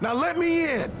 Now let me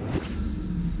in!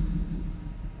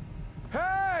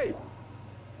 Hey!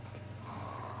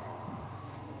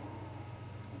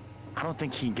 I don't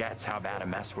think he gets how bad a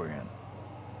mess we're in.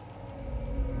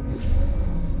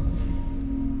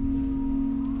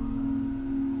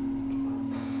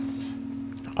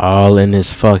 All in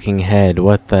his fucking head.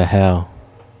 What the hell?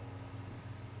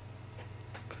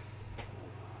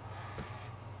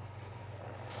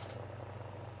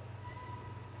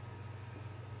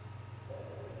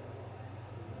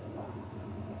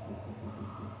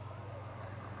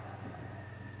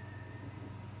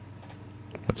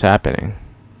 What's happening?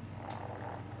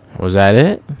 Was that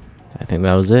it? I think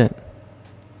that was it.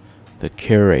 The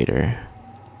curator.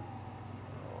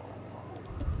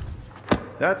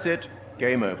 That's it.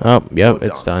 Game over. Oh, yep, You're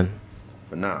it's done.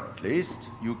 For now, at least.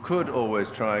 You could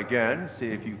always try again, see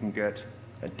if you can get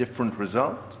a different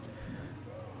result.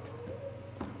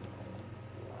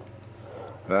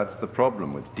 That's the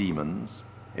problem with demons.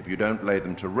 If you don't lay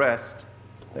them to rest,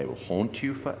 they will haunt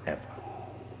you forever.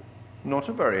 Not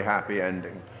a very happy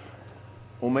ending.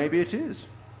 Or maybe it is.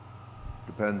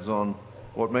 Depends on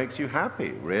what makes you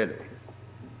happy, really.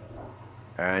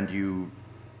 And you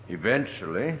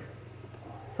eventually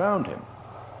found him.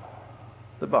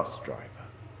 The bus driver.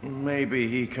 Maybe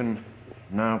he can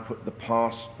now put the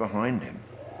past behind him.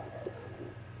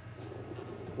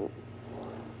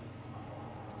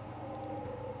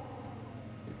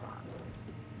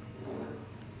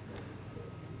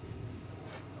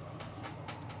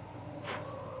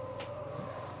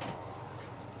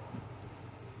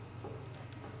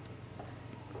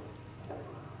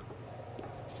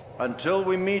 Until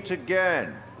we meet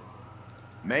again.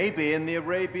 Maybe in the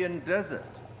Arabian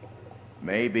desert.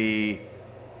 Maybe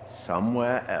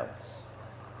somewhere else.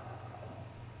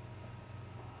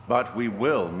 But we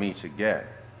will meet again.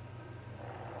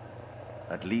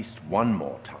 At least one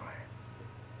more time.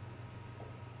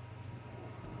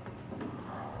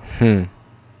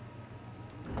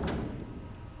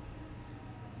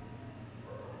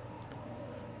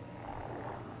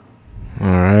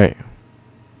 Alright.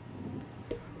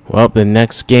 Well, the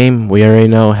next game, we already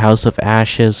know, House of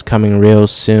Ashes, coming real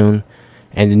soon.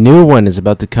 And the new one is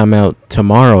about to come out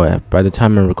tomorrow by the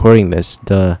time I'm recording this,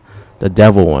 the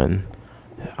devil one.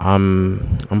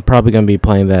 I'm probably going to be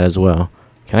playing that as well.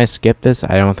 Can I skip this?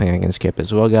 I don't think I can skip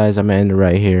this. Well, guys, I'm going to end it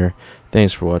right here.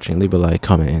 Thanks for watching. Leave a like,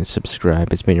 comment, and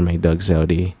subscribe. It's been your mate,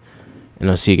 DougsLD. And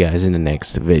I'll see you guys in the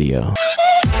next video.